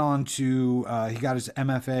he went on to he got his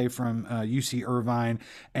MFA from UC Irvine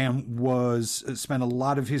and spent a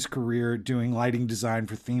lot of his career doing lighting design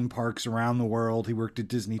for theme parks around the world. He worked at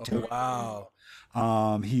Disney too. Wow.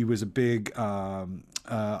 He was a big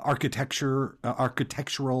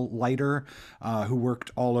architectural lighter who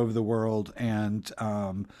worked all over the world, and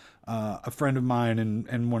a friend of mine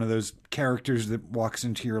and one of those characters that walks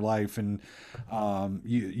into your life, and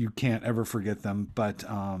you can't ever forget them. But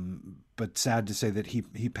sad to say that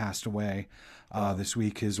he passed away this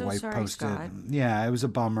week. His So wife sorry, posted. Scott. Yeah, it was a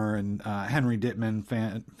bummer. And Henry Dittman,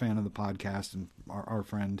 fan of the podcast, and our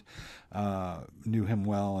friend, knew him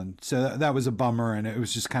well, and so that was a bummer. And it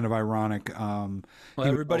was just kind of ironic. Well,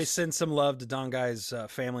 everybody send some love to Don Guy's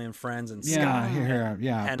family and friends and Scott.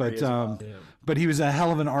 Yeah. Henry as well. But he was a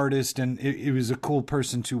hell of an artist, and it was a cool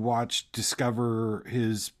person to watch discover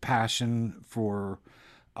his passion for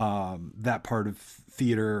that part of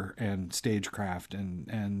theater and stagecraft,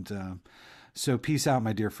 and so peace out,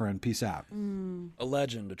 my dear friend. Peace out. A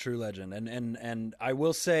legend, a true legend, and I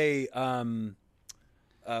will say,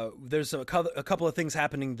 there's a couple of things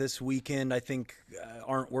happening this weekend I think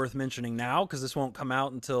aren't worth mentioning now because this won't come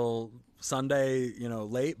out until Sunday,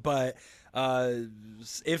 late. But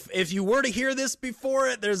if you were to hear this before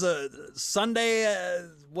it, there's a Sunday.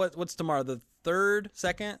 What's tomorrow? The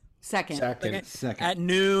second. Second. At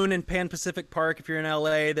noon in Pan Pacific Park. If you're in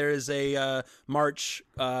LA, there is a march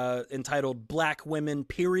entitled Black Women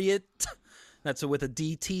Period. That's with a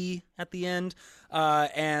DT at the end.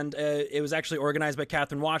 And it was actually organized by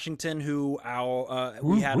Catherine Washington, who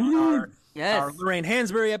we had on our Lorraine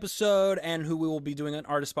Hansberry episode, and who we will be doing an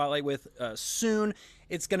artist spotlight with soon.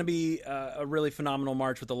 It's going to be a really phenomenal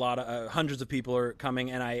march with a lot of hundreds of people are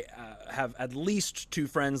coming, and I have at least 2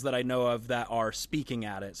 friends that I know of that are speaking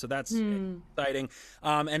at it. So that's exciting.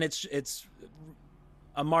 And it's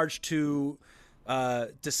a march to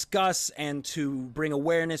discuss and to bring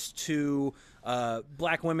awareness to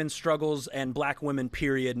Black women's struggles and Black women,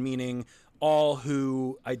 period, meaning all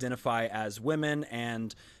who identify as women,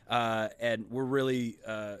 and we're really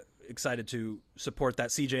excited to support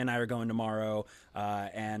that. CJ and I are going tomorrow,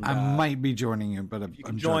 and I might be joining you, but you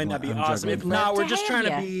can join. That'd be awesome. If not, we're just trying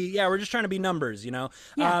to be numbers,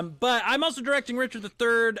 But I'm also directing Richard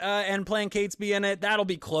III and playing Catesby in it. That'll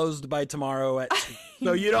be closed by tomorrow at 2,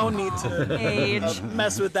 so you don't need to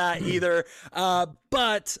mess with that either.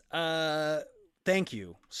 But thank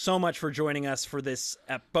you so much for joining us for this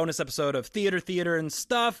bonus episode of Theater and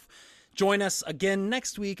Stuff. Join us again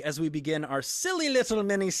next week as we begin our silly little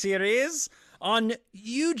mini-series on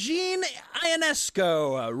Eugene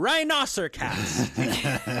Ionesco,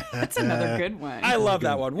 Rhinocercast. That's another good one. I love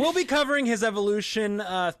that one. We'll be covering his evolution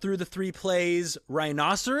through the 3 plays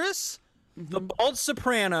Rhinoceros, The Bald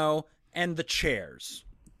Soprano, and The Chairs.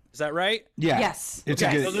 Is that right? Yeah. Yes. It's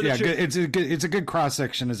a good cross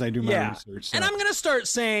section as I do my research. So. And I'm gonna start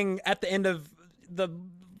saying at the end of the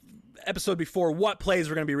episode before what plays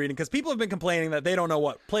we're going to be reading, because people have been complaining that they don't know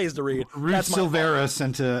what plays to read. Ruth Silvera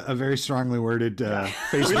sent a very strongly worded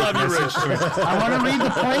Facebook message to me. I want to read the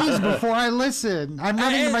plays before I listen. I'm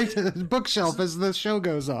running my bookshelf as the show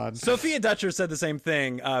goes on. Sophia Dutcher said the same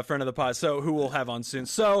thing, friend of the pod, so who we'll have on soon.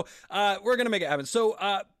 So we're going to make it happen. So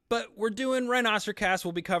but we're doing Rhinocercast.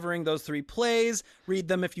 We'll be covering those 3 plays. Read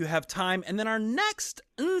them if you have time. And then our next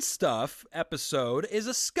Stuff episode is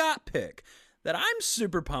a Scott pick that I'm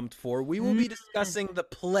super pumped for. We will be discussing the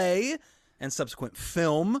play and subsequent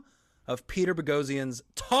film of Peter Boghossian's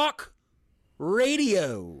Talk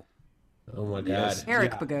Radio. Oh my God.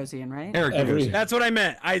 Eric Boghossian, right? Eric Boghossian. That's what I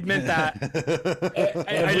meant. I meant that.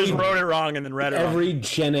 I just wrote it wrong and then read it wrong. Every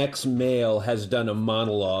Gen X male has done a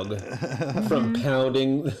monologue from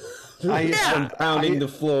pounding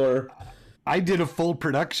the floor. I did a full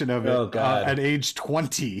production of it at age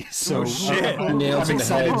 20, so I'm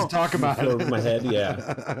excited to talk about it. Over my head,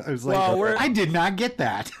 yeah. I was like, I did not get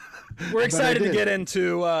that. We're excited to get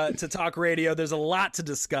into to Talk Radio. There's a lot to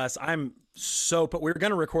discuss. We're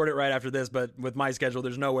going to record it right after this, but with my schedule,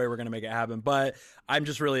 there's no way we're going to make it happen. But I'm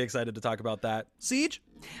just really excited to talk about that. Siege?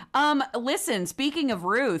 Listen, speaking of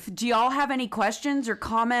Ruth, do y'all have any questions or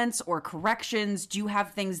comments or corrections? Do you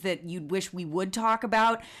have things that you'd wish we would talk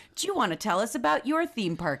about? Do you want to tell us about your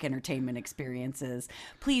theme park entertainment experiences?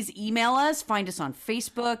 Please email us, find us on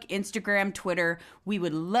Facebook, Instagram, Twitter. We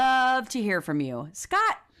would love to hear from you.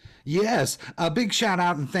 Scott? Yes, a big shout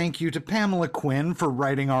out and thank you to Pamela Quinn for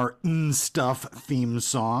writing our Stuff theme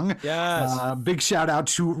song. Yes. Big shout out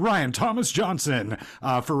to Ryan Thomas Johnson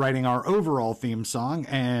for writing our overall theme song,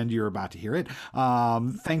 and you're about to hear it.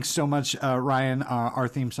 Thanks so much, Ryan. Our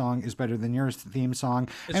theme song is better than your theme song.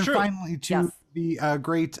 It's true. Finally, to the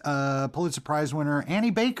great Pulitzer Prize winner,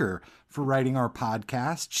 Annie Baker, for writing our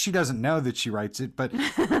podcast. She doesn't know that she writes it, but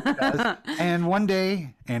she does. And one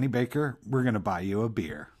day, Annie Baker, we're going to buy you a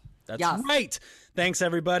beer. That's right. Thanks,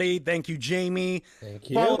 everybody. Thank you, Jamie. Thank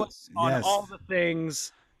you. Follow us on all the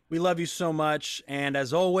things. We love you so much. And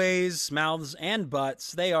as always, mouths and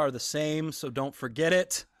butts, they are the same, so don't forget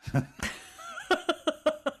it.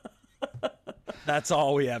 That's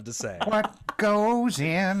all we have to say. What goes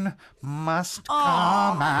in must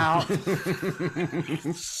come out.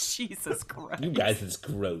 Jesus Christ. You guys is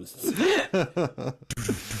gross.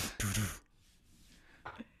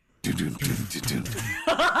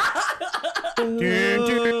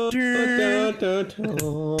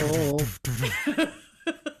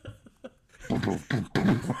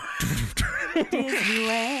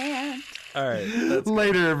 Disneyland. All right.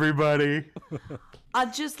 Later, everybody. I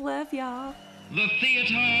just love y'all. The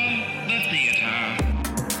theater, the theater.